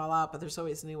 Type them all out, but there's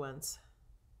always new ones.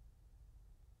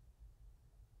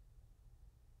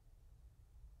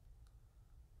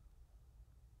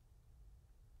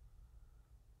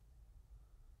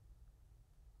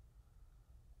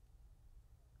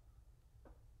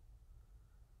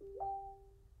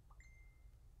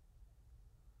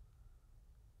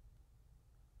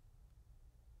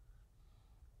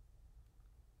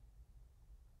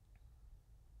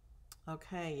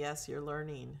 Okay, yes, you're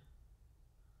learning.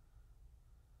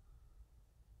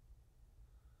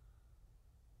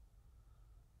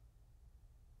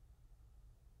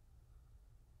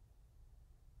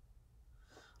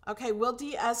 Okay, will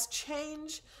DS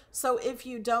change? So if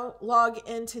you don't log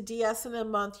into DS in a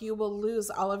month, you will lose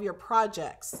all of your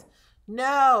projects.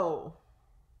 No.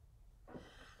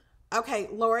 Okay,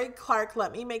 Lori Clark,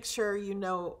 let me make sure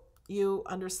you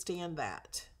understand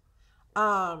that.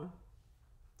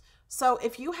 So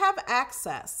if you have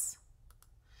access,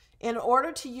 in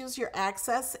order to use your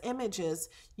access images,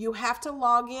 you have to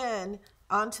log in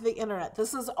onto the internet.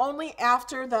 This is only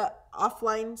after the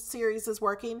offline series is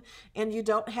working and you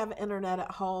don't have internet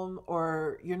at home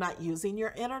or you're not using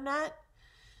your internet,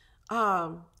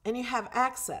 and you have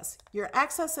access. Your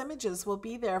access images will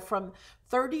be there from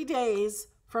 30 days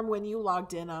from when you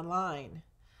logged in online.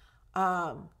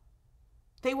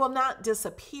 They will not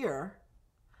disappear.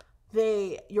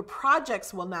 Your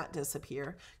projects will not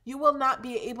disappear. You will not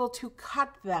be able to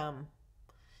cut them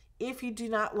if you do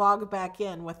not log back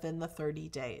in within the 30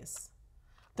 days.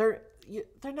 They're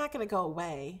not going to go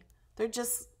away. They're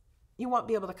just, you won't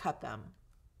be able to cut them.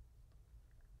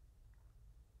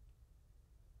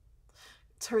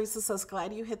 Teresa says,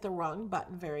 glad you hit the wrong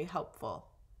button. Very helpful.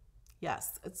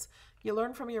 Yes, you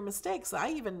learn from your mistakes.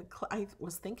 I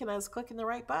was thinking I was clicking the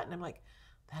right button. I'm like,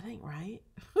 that ain't right.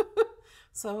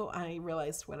 So I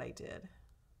realized what I did.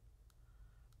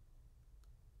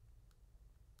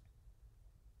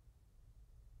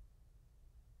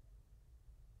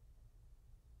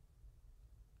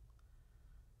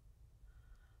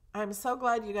 I'm so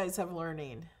glad you guys have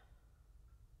learning.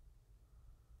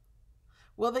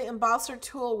 Will the embosser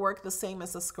tool work the same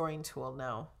as the scoring tool?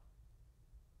 No.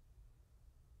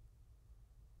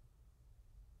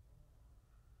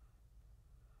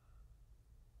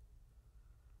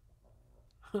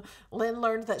 Lynn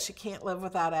learned that she can't live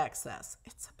without access.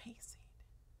 It's amazing.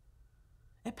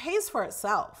 It pays for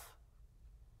itself.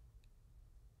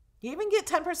 You even get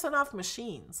 10% off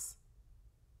machines.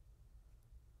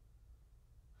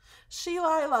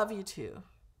 Sheila, I love you too.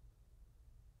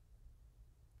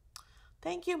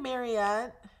 Thank you,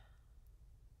 Mariette.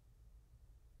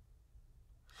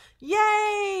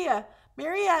 Yay!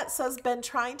 Mariette says, been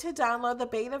trying to download the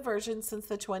beta version since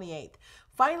the 28th.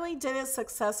 Finally did it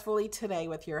successfully today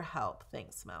with your help.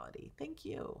 Thanks, Melody. Thank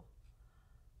you.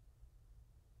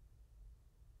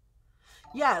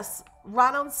 Yes,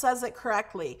 Ronald says it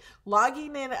correctly.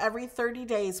 Logging in every 30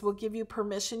 days will give you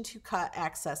permission to cut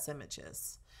access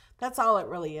images. That's all it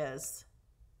really is.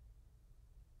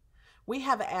 We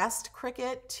have asked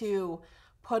Cricut to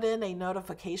put in a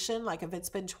notification, like if it's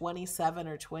been 27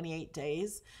 or 28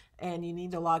 days and you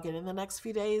need to log in the next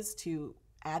few days to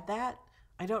add that.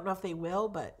 I don't know if they will,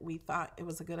 but we thought it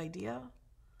was a good idea.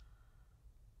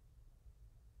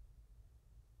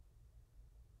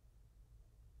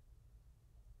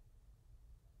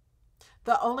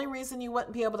 The only reason you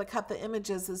wouldn't be able to cut the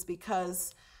images is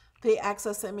because the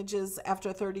access images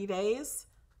after 30 days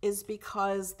is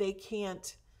because they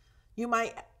can't, you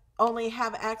might only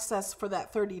have access for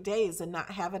that 30 days and not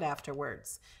have it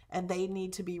afterwards. And they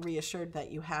need to be reassured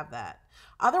that you have that.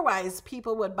 Otherwise,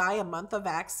 people would buy a month of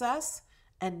access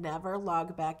and never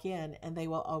log back in, and they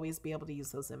will always be able to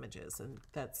use those images. And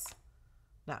that's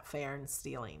not fair and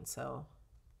stealing. So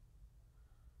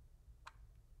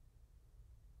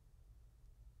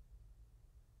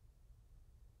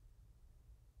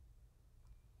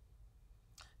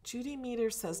Judy Meter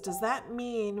says, does that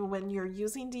mean when you're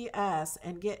using DS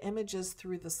and get images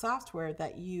through the software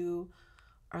that you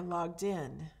are logged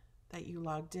in,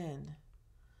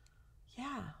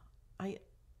 Yeah, I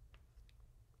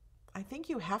think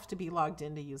you have to be logged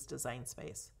in to use Design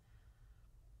Space.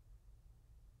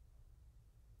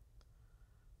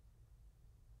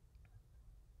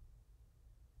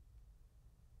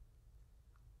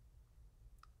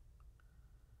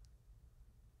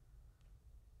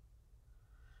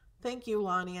 Thank you,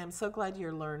 Lonnie. I'm so glad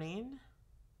you're learning.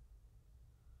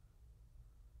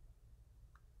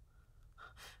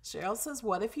 Cheryl says,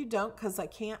 what if you don't? Because I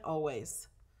can't always.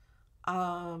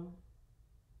 I'm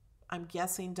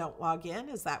guessing don't log in.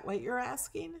 Is that what you're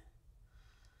asking?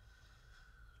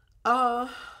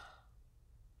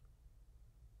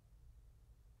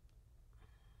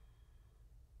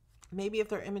 Maybe if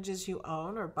they're images you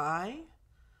own or buy.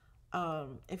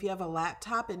 If you have a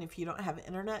laptop and if you don't have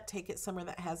internet, take it somewhere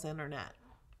that has internet.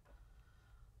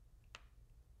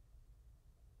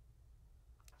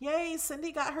 Yay,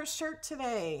 Cindy got her shirt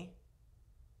today.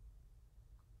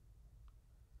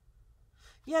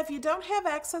 Yeah, if you don't have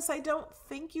access, I don't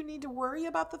think you need to worry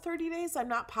about the 30 days. I'm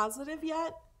not positive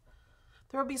yet.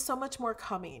 There will be so much more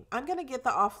coming. I'm going to get the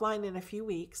offline in a few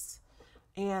weeks,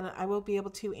 and I will be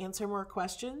able to answer more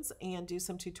questions and do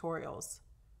some tutorials.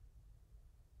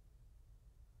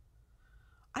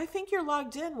 I think you're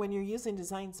logged in when you're using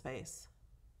Design Space.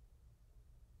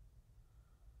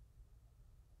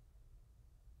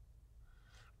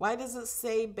 Why does it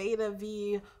say beta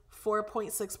v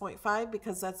 4.6.5?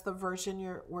 Because that's the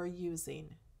version we're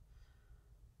using.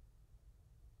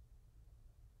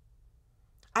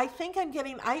 I think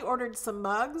I ordered some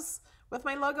mugs with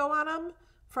my logo on them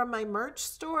from my merch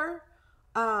store.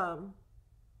 I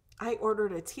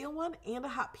ordered a teal one and a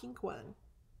hot pink one.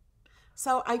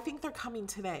 So I think they're coming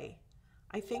today.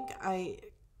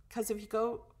 Because if you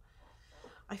go,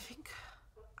 I think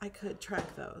I could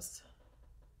track those.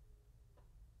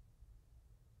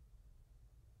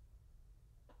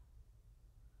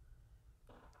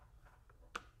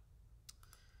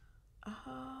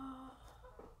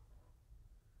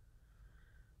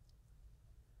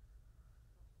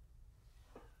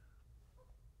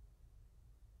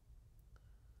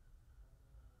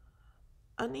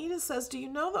 Anita says, do you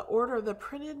know the order of the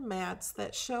printed mats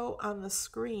that show on the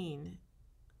screen?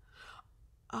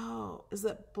 Oh, is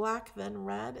it black then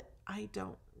red? I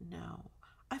don't know.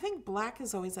 I think black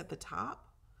is always at the top.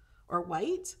 Or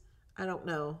white? I don't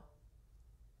know.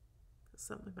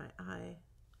 Something in my eye.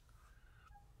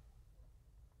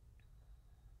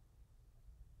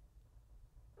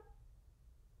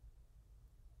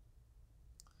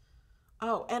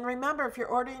 Oh, and remember, if you're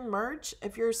ordering merch,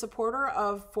 if you're a supporter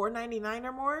of $4.99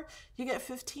 or more, you get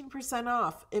 15%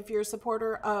 off. If you're a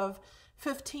supporter of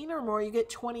 15 or more, you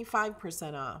get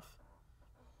 25% off.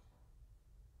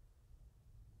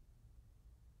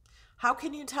 How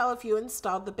can you tell if you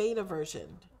installed the beta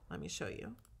version? Let me show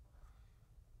you.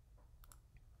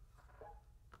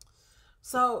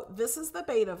 So this is the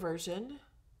beta version.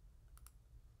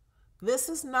 This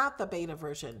is not the beta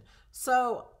version.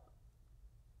 So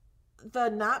the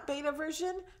not beta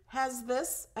version has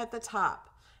this at the top.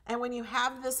 And when you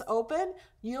have this open,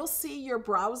 you'll see your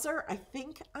browser, I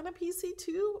think on a PC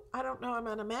too. I don't know, I'm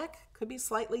on a Mac, could be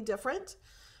slightly different.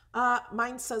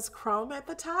 Mine says Chrome at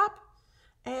the top,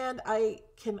 and I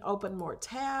can open more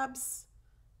tabs.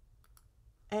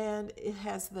 And it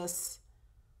has this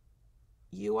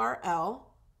URL.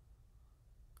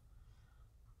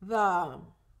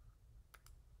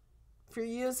 If you're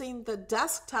using the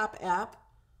desktop app,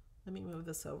 let me move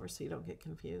this over so you don't get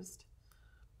confused.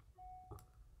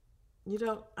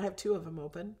 I have two of them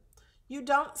open. You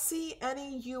don't see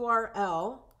any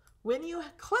URL. When you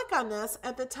click on this,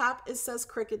 at the top it says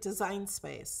Cricut Design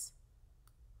Space.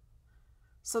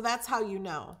 So that's how you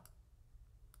know.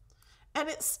 And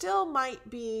it still might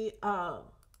be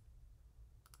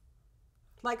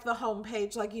like the home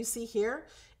page like you see here.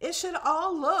 It should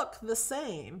all look the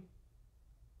same.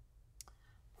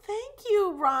 Thank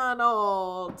you,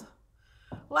 Ronald.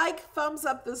 Like, thumbs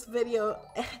up this video,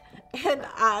 and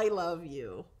I love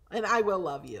you. And I will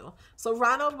love you. So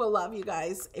Ronald will love you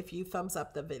guys if you thumbs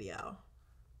up the video.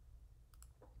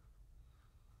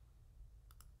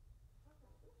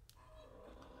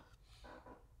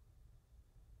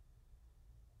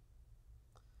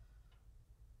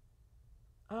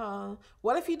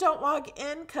 What if you don't log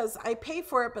in? Because I pay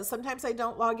for it, but sometimes I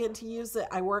don't log in to use it.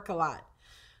 I work a lot.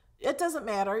 It doesn't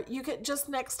matter. You could just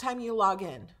next time you log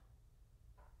in.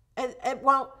 They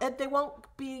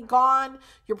won't be gone.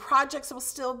 Your projects will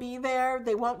still be there.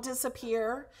 They won't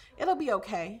disappear. It'll be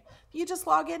okay. You just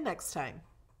log in next time.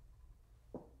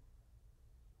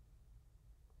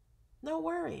 No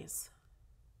worries.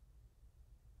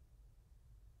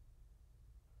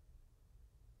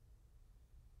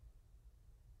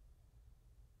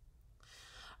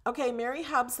 Okay, Mary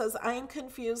Hub says, I am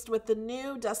confused with the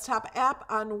new desktop app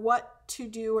on what to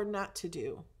do or not to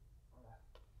do.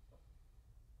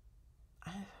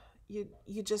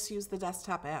 You just use the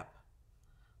desktop app.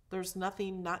 There's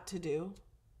nothing not to do.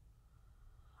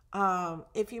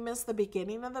 If you missed the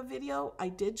beginning of the video, I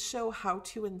did show how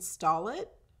to install it.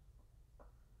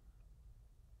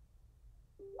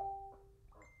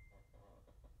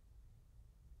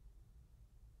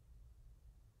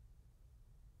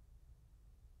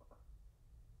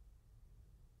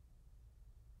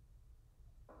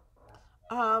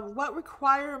 What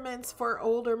requirements for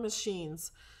older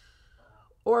machines?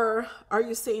 Or are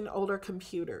you saying older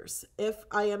computers? If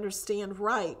I understand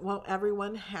right, won't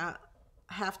everyone have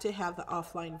to have the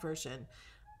offline version?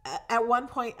 At one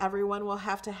point, everyone will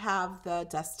have to have the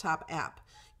desktop app.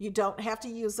 You don't have to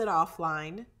use it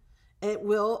offline. It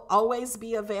will always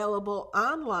be available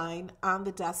online on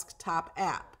the desktop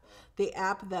app. The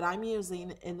app that I'm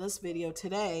using in this video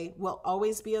today will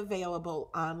always be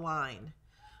available online.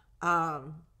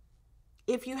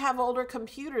 If you have older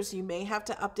computers, you may have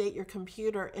to update your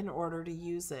computer in order to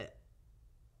use it.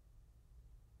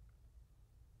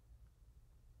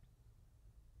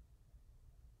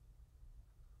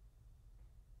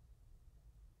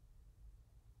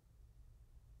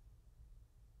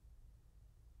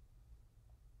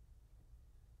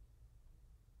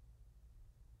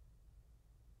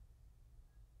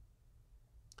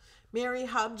 Mary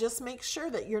Hub, just make sure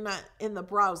that you're not in the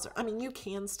browser. I mean, you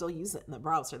can still use it in the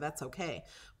browser. That's okay.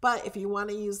 But if you want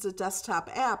to use the desktop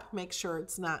app, make sure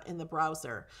it's not in the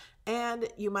browser. And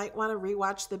you might want to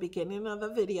rewatch the beginning of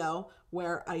the video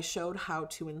where I showed how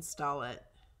to install it.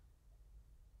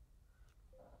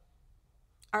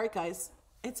 All right, guys,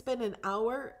 it's been an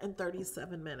hour and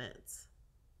 37 minutes.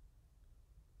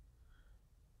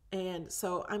 And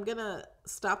so I'm going to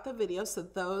stop the video so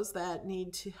those that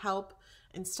need to help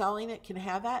installing it can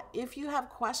have that. If you have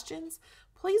questions,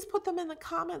 please put them in the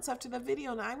comments after the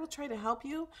video and I will try to help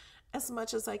you as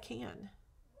much as I can.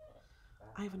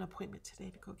 I have an appointment today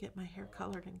to go get my hair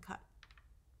colored and cut.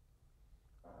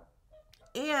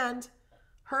 And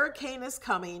hurricane is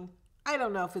coming. I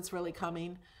don't know if it's really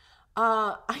coming.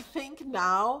 I think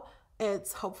now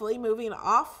it's hopefully moving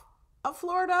off of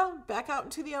Florida back out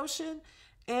into the ocean.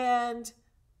 And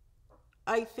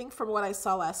I think from what I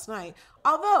saw last night,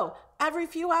 although every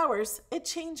few hours it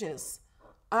changes.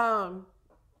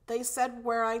 They said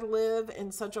where I live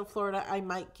in Central Florida, I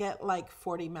might get like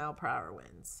 40-mile-per-hour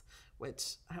winds,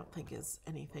 which I don't think is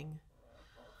anything.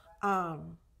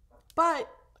 But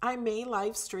I may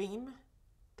live stream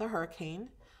the hurricane.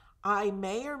 I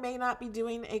may or may not be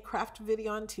doing a craft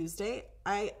video on Tuesday.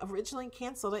 I originally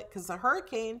canceled it because the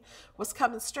hurricane was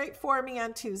coming straight for me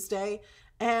on Tuesday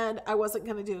and I wasn't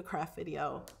going to do a craft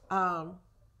video.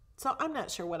 So I'm not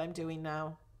sure what I'm doing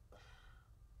now.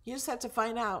 You just have to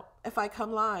find out if I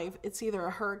come live, it's either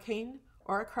a hurricane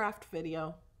or a craft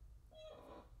video.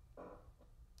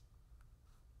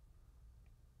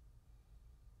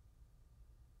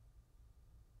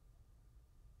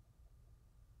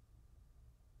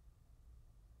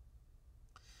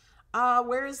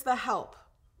 Where is the help?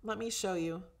 Let me show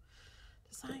you.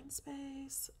 Design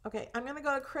space. Okay, I'm going to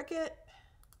go to Cricut.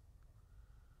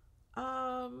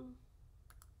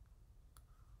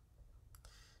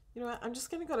 You know what? I'm just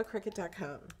going to go to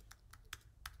Cricut.com.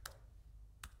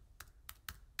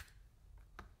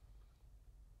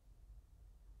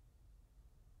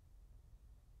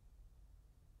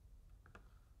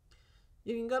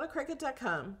 You can go to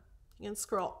Cricut.com. You can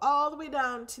scroll all the way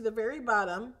down to the very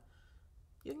bottom.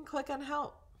 You can click on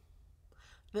help.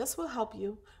 This will help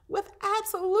you with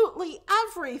absolutely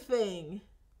everything.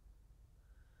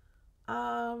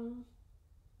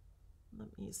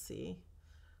 Let me see.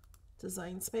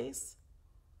 Design space.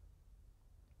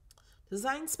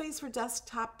 Design space for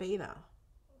desktop beta.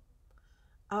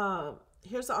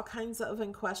 Here's all kinds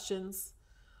of questions.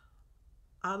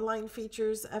 Online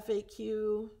features,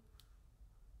 FAQ,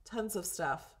 tons of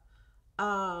stuff.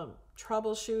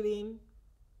 Troubleshooting.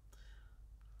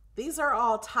 These are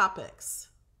all topics.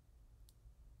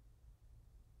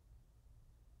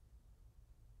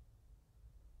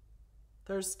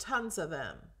 There's tons of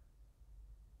them.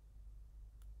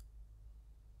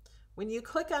 When you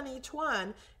click on each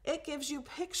one, it gives you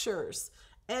pictures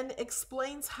and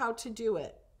explains how to do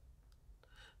it.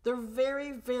 They're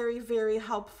very, very, very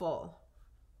helpful.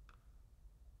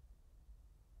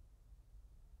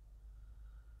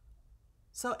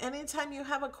 So anytime you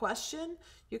have a question,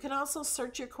 you can also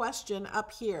search your question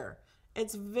up here.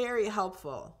 It's very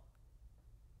helpful.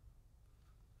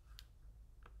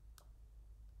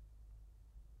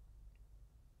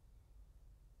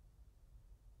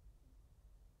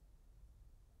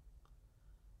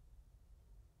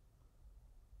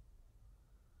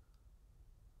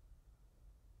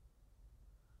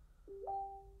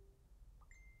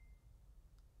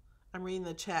 I'm reading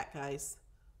the chat, guys.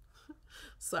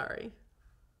 Sorry.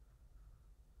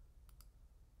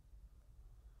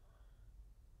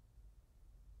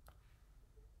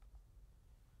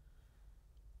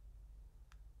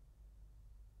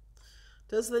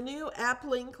 Does the new app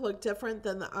link look different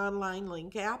than the online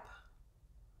link app?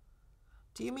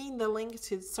 Do you mean the link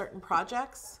to certain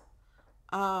projects?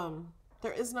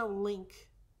 There is no link.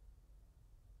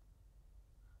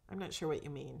 I'm not sure what you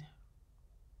mean.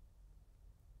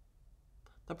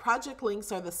 The project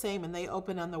links are the same and they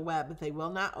open on the web. They will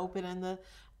not open in the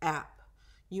app.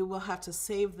 You will have to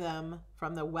save them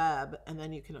from the web and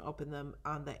then you can open them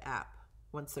on the app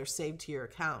once they're saved to your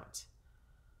account.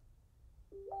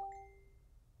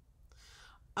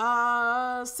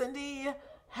 Cindy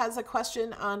has a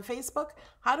question on Facebook.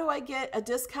 How do I get a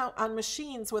discount on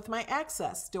machines with my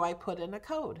Access? Do I put in a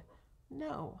code?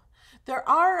 No. There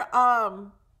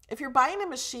are, if you're buying a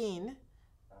machine,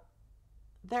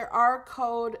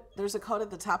 there's a code at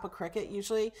the top of Cricut.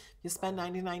 Usually you spend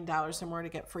 $99 or more to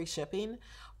get free shipping.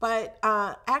 But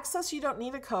Access, you don't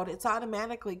need a code. It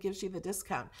automatically gives you the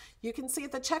discount. You can see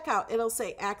at the checkout, it'll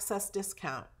say Access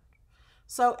discount.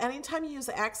 So anytime you use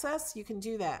Access, you can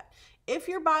do that. If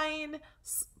you're buying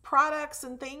products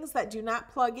and things that do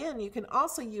not plug in, you can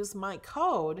also use my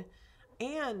code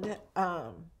and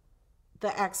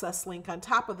the Access link on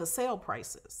top of the sale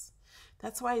prices.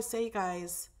 That's why I say,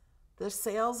 guys, the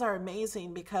sales are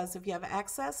amazing because if you have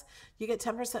Access, you get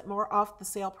 10% more off the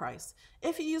sale price.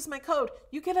 If you use my code,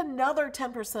 you get another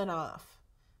 10% off.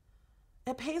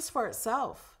 It pays for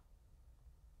itself.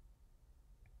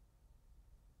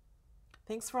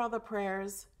 Thanks for all the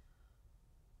prayers.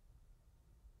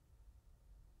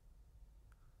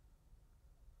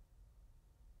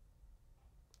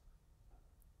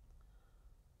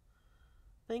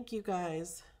 Thank you,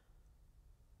 guys.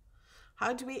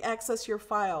 How do we access your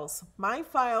files? My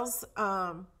files,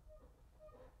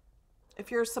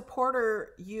 if you're a supporter,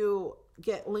 you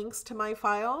get links to my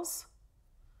files.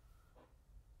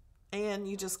 And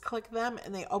you just click them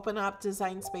and they open up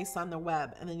Design Space on the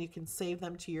web. And then you can save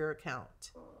them to your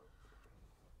account.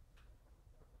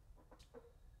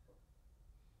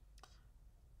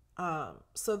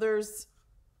 So there's,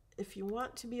 if you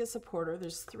want to be a supporter,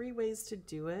 there's 3 ways to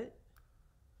do it.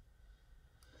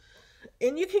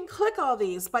 And you can click all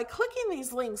these. By clicking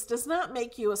these links does not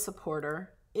make you a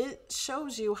supporter. It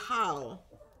shows you how,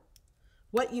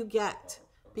 what you get,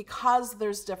 because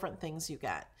there's different things you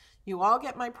get. You all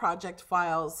get my project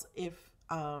files. If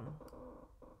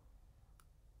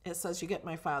it says you get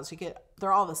my files,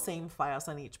 they're all the same files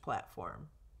on each platform.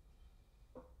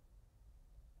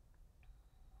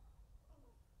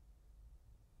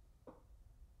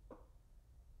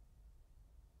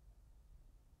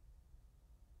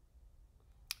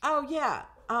 Oh yeah,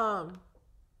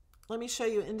 let me show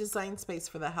you in Design Space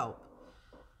for the help.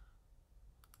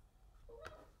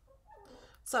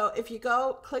 So if you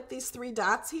go click these 3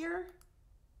 dots here,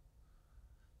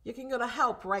 you can go to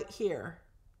help right here.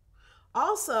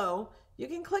 Also, you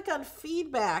can click on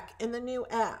feedback in the new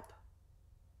app.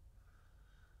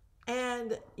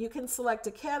 And you can select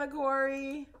a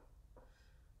category.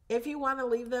 If you want to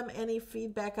leave them any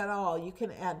feedback at all, you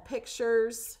can add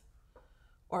pictures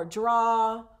or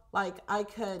draw. Like I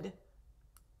could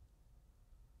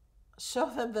show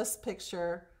them this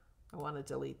picture. I want to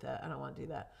delete that. I don't want to do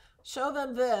that. Show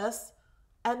them this,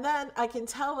 and then I can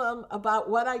tell them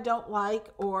about what I don't like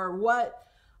or what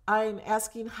I'm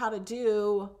asking how to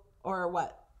do or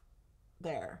what.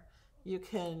 There. You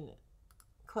can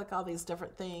click all these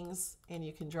different things and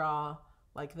you can draw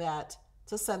like that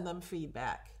to send them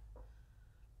feedback.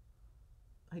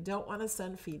 I don't want to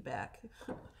send feedback,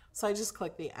 so I just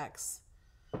click the X.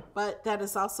 But that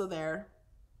is also there.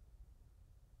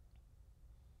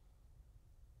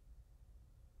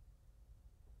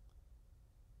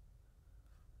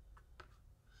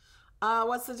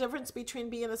 What's the difference between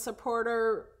being a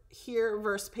supporter here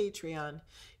versus Patreon?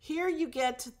 Here you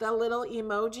get the little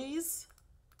emojis.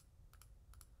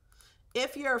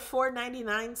 If you're a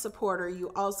 $4.99 supporter,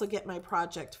 you also get my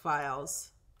project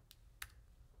files.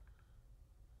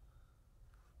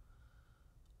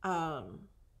 But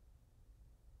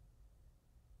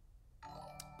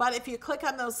if you click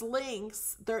on those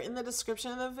links, they're in the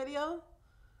description of the video.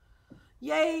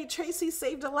 Yay, Tracy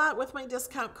saved a lot with my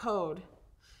discount code.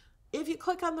 If you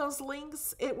click on those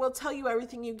links, it will tell you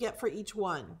everything you get for each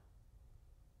one.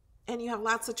 And you have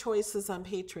lots of choices on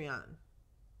Patreon.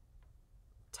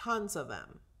 Tons of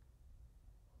them.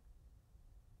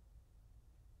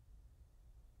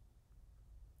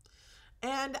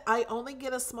 And I only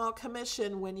get a small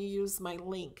commission when you use my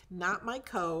link, not my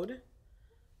code.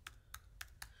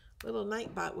 Little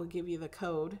Nightbot will give you the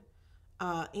code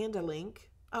and a link.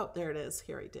 Oh, there it is.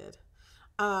 Here I did.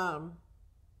 Oh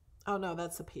no,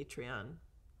 that's a Patreon.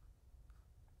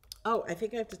 Oh, I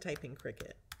think I have to type in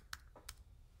Cricut.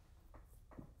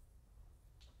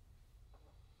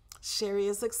 Sherry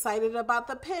is excited about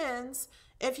the pins.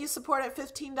 If you support at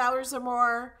 $15 or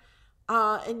more,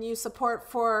 and you support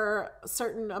for a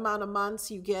certain amount of months,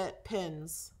 you get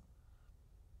pins.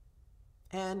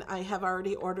 And I have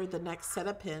already ordered the next set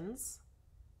of pins.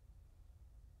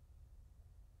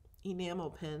 Enamel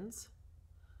pins.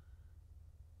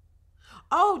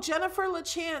 Oh, Jennifer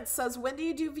LaChance says, when do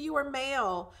you do viewer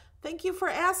mail? Thank you for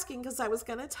asking, because I was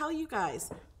going to tell you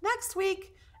guys. Next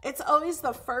week, it's always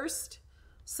the first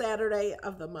Saturday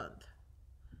of the month.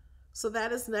 So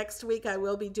that is next week. I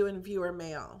will be doing viewer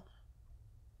mail.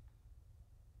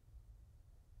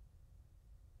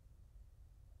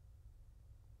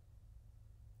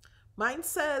 Mine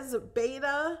says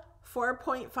beta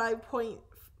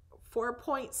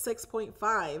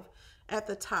 4.6.5 at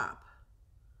the top.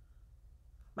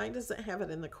 Mine doesn't have it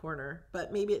in the corner,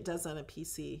 but maybe it does on a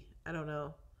PC. I don't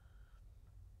know.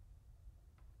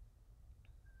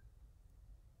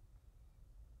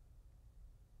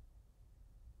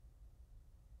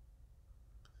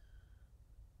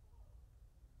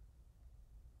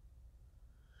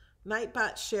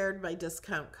 Nightbot shared my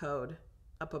discount code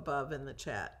up above in the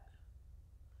chat.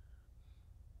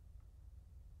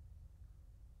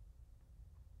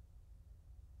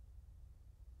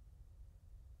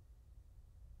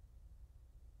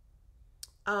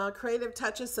 Creative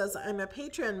Touches says, I'm a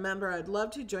Patreon member. I'd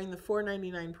love to join the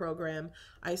 $4.99 program.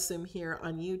 I assume here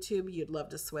on YouTube you'd love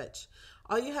to switch.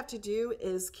 All you have to do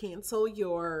is cancel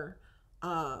your,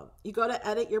 you go to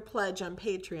edit your pledge on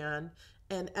Patreon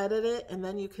and edit it, and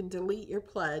then you can delete your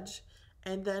pledge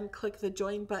and then click the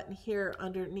join button here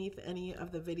underneath any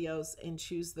of the videos and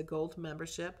choose the gold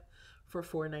membership for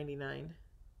 $4.99.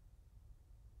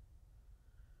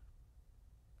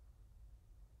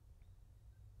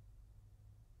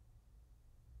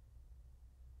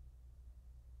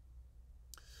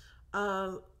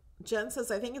 Jen says,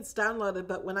 I think it's downloaded,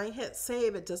 but when I hit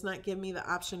save, it does not give me the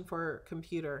option for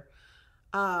computer.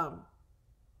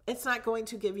 It's not going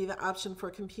to give you the option for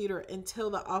computer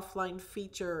until the offline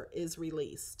feature is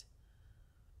released.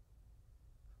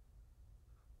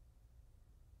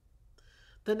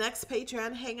 The next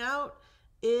Patreon Hangout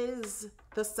is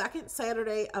the second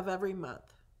Saturday of every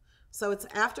month. So it's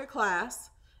after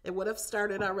class. It would have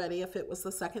started already if it was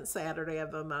the second Saturday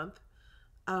of the month.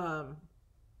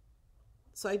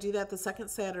 So I do that the second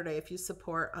Saturday. If you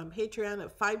support on Patreon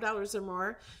at $5 or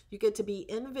more, you get to be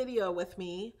in video with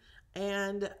me,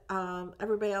 and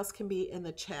everybody else can be in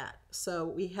the chat. So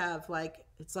we have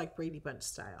it's like Brady Bunch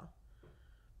style.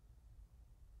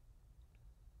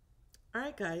 All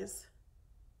right, guys.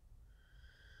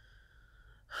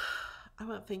 I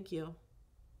want to thank you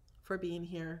for being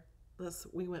here.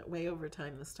 We went way over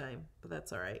time this time, but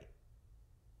that's all right.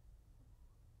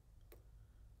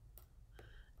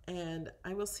 And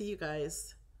I will see you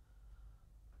guys,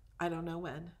 I don't know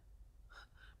when.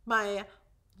 My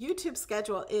YouTube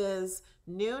schedule is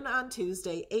noon on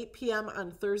Tuesday, 8 p.m.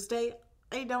 on Thursday.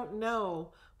 I don't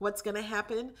know what's going to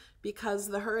happen because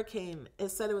the hurricane, it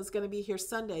said it was going to be here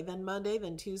Sunday, then Monday,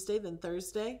 then Tuesday, then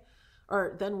Thursday,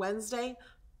 or then Wednesday.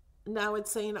 Now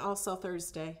it's saying also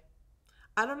Thursday.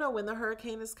 I don't know when the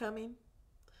hurricane is coming.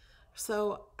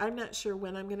 So I'm not sure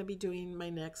when I'm going to be doing my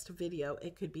next video.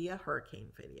 It could be a hurricane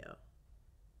video.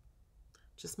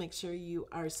 Just make sure you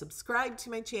are subscribed to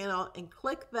my channel and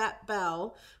click that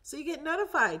bell so you get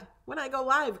notified when I go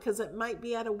live, because it might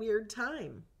be at a weird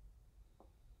time.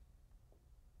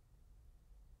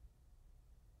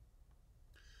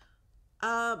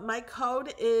 My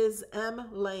code is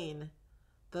MLANE,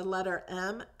 the letter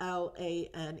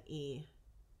MLANE.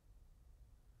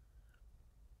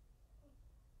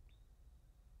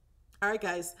 All right,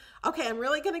 guys. Okay, I'm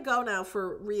really going to go now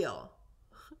for real.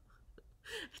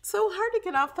 It's so hard to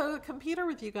get off the computer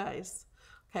with you guys.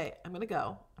 Okay, I'm going to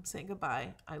go. I'm saying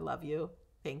goodbye. I love you.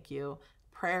 Thank you.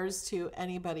 Prayers to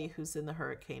anybody who's in the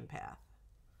hurricane path.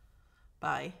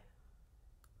 Bye.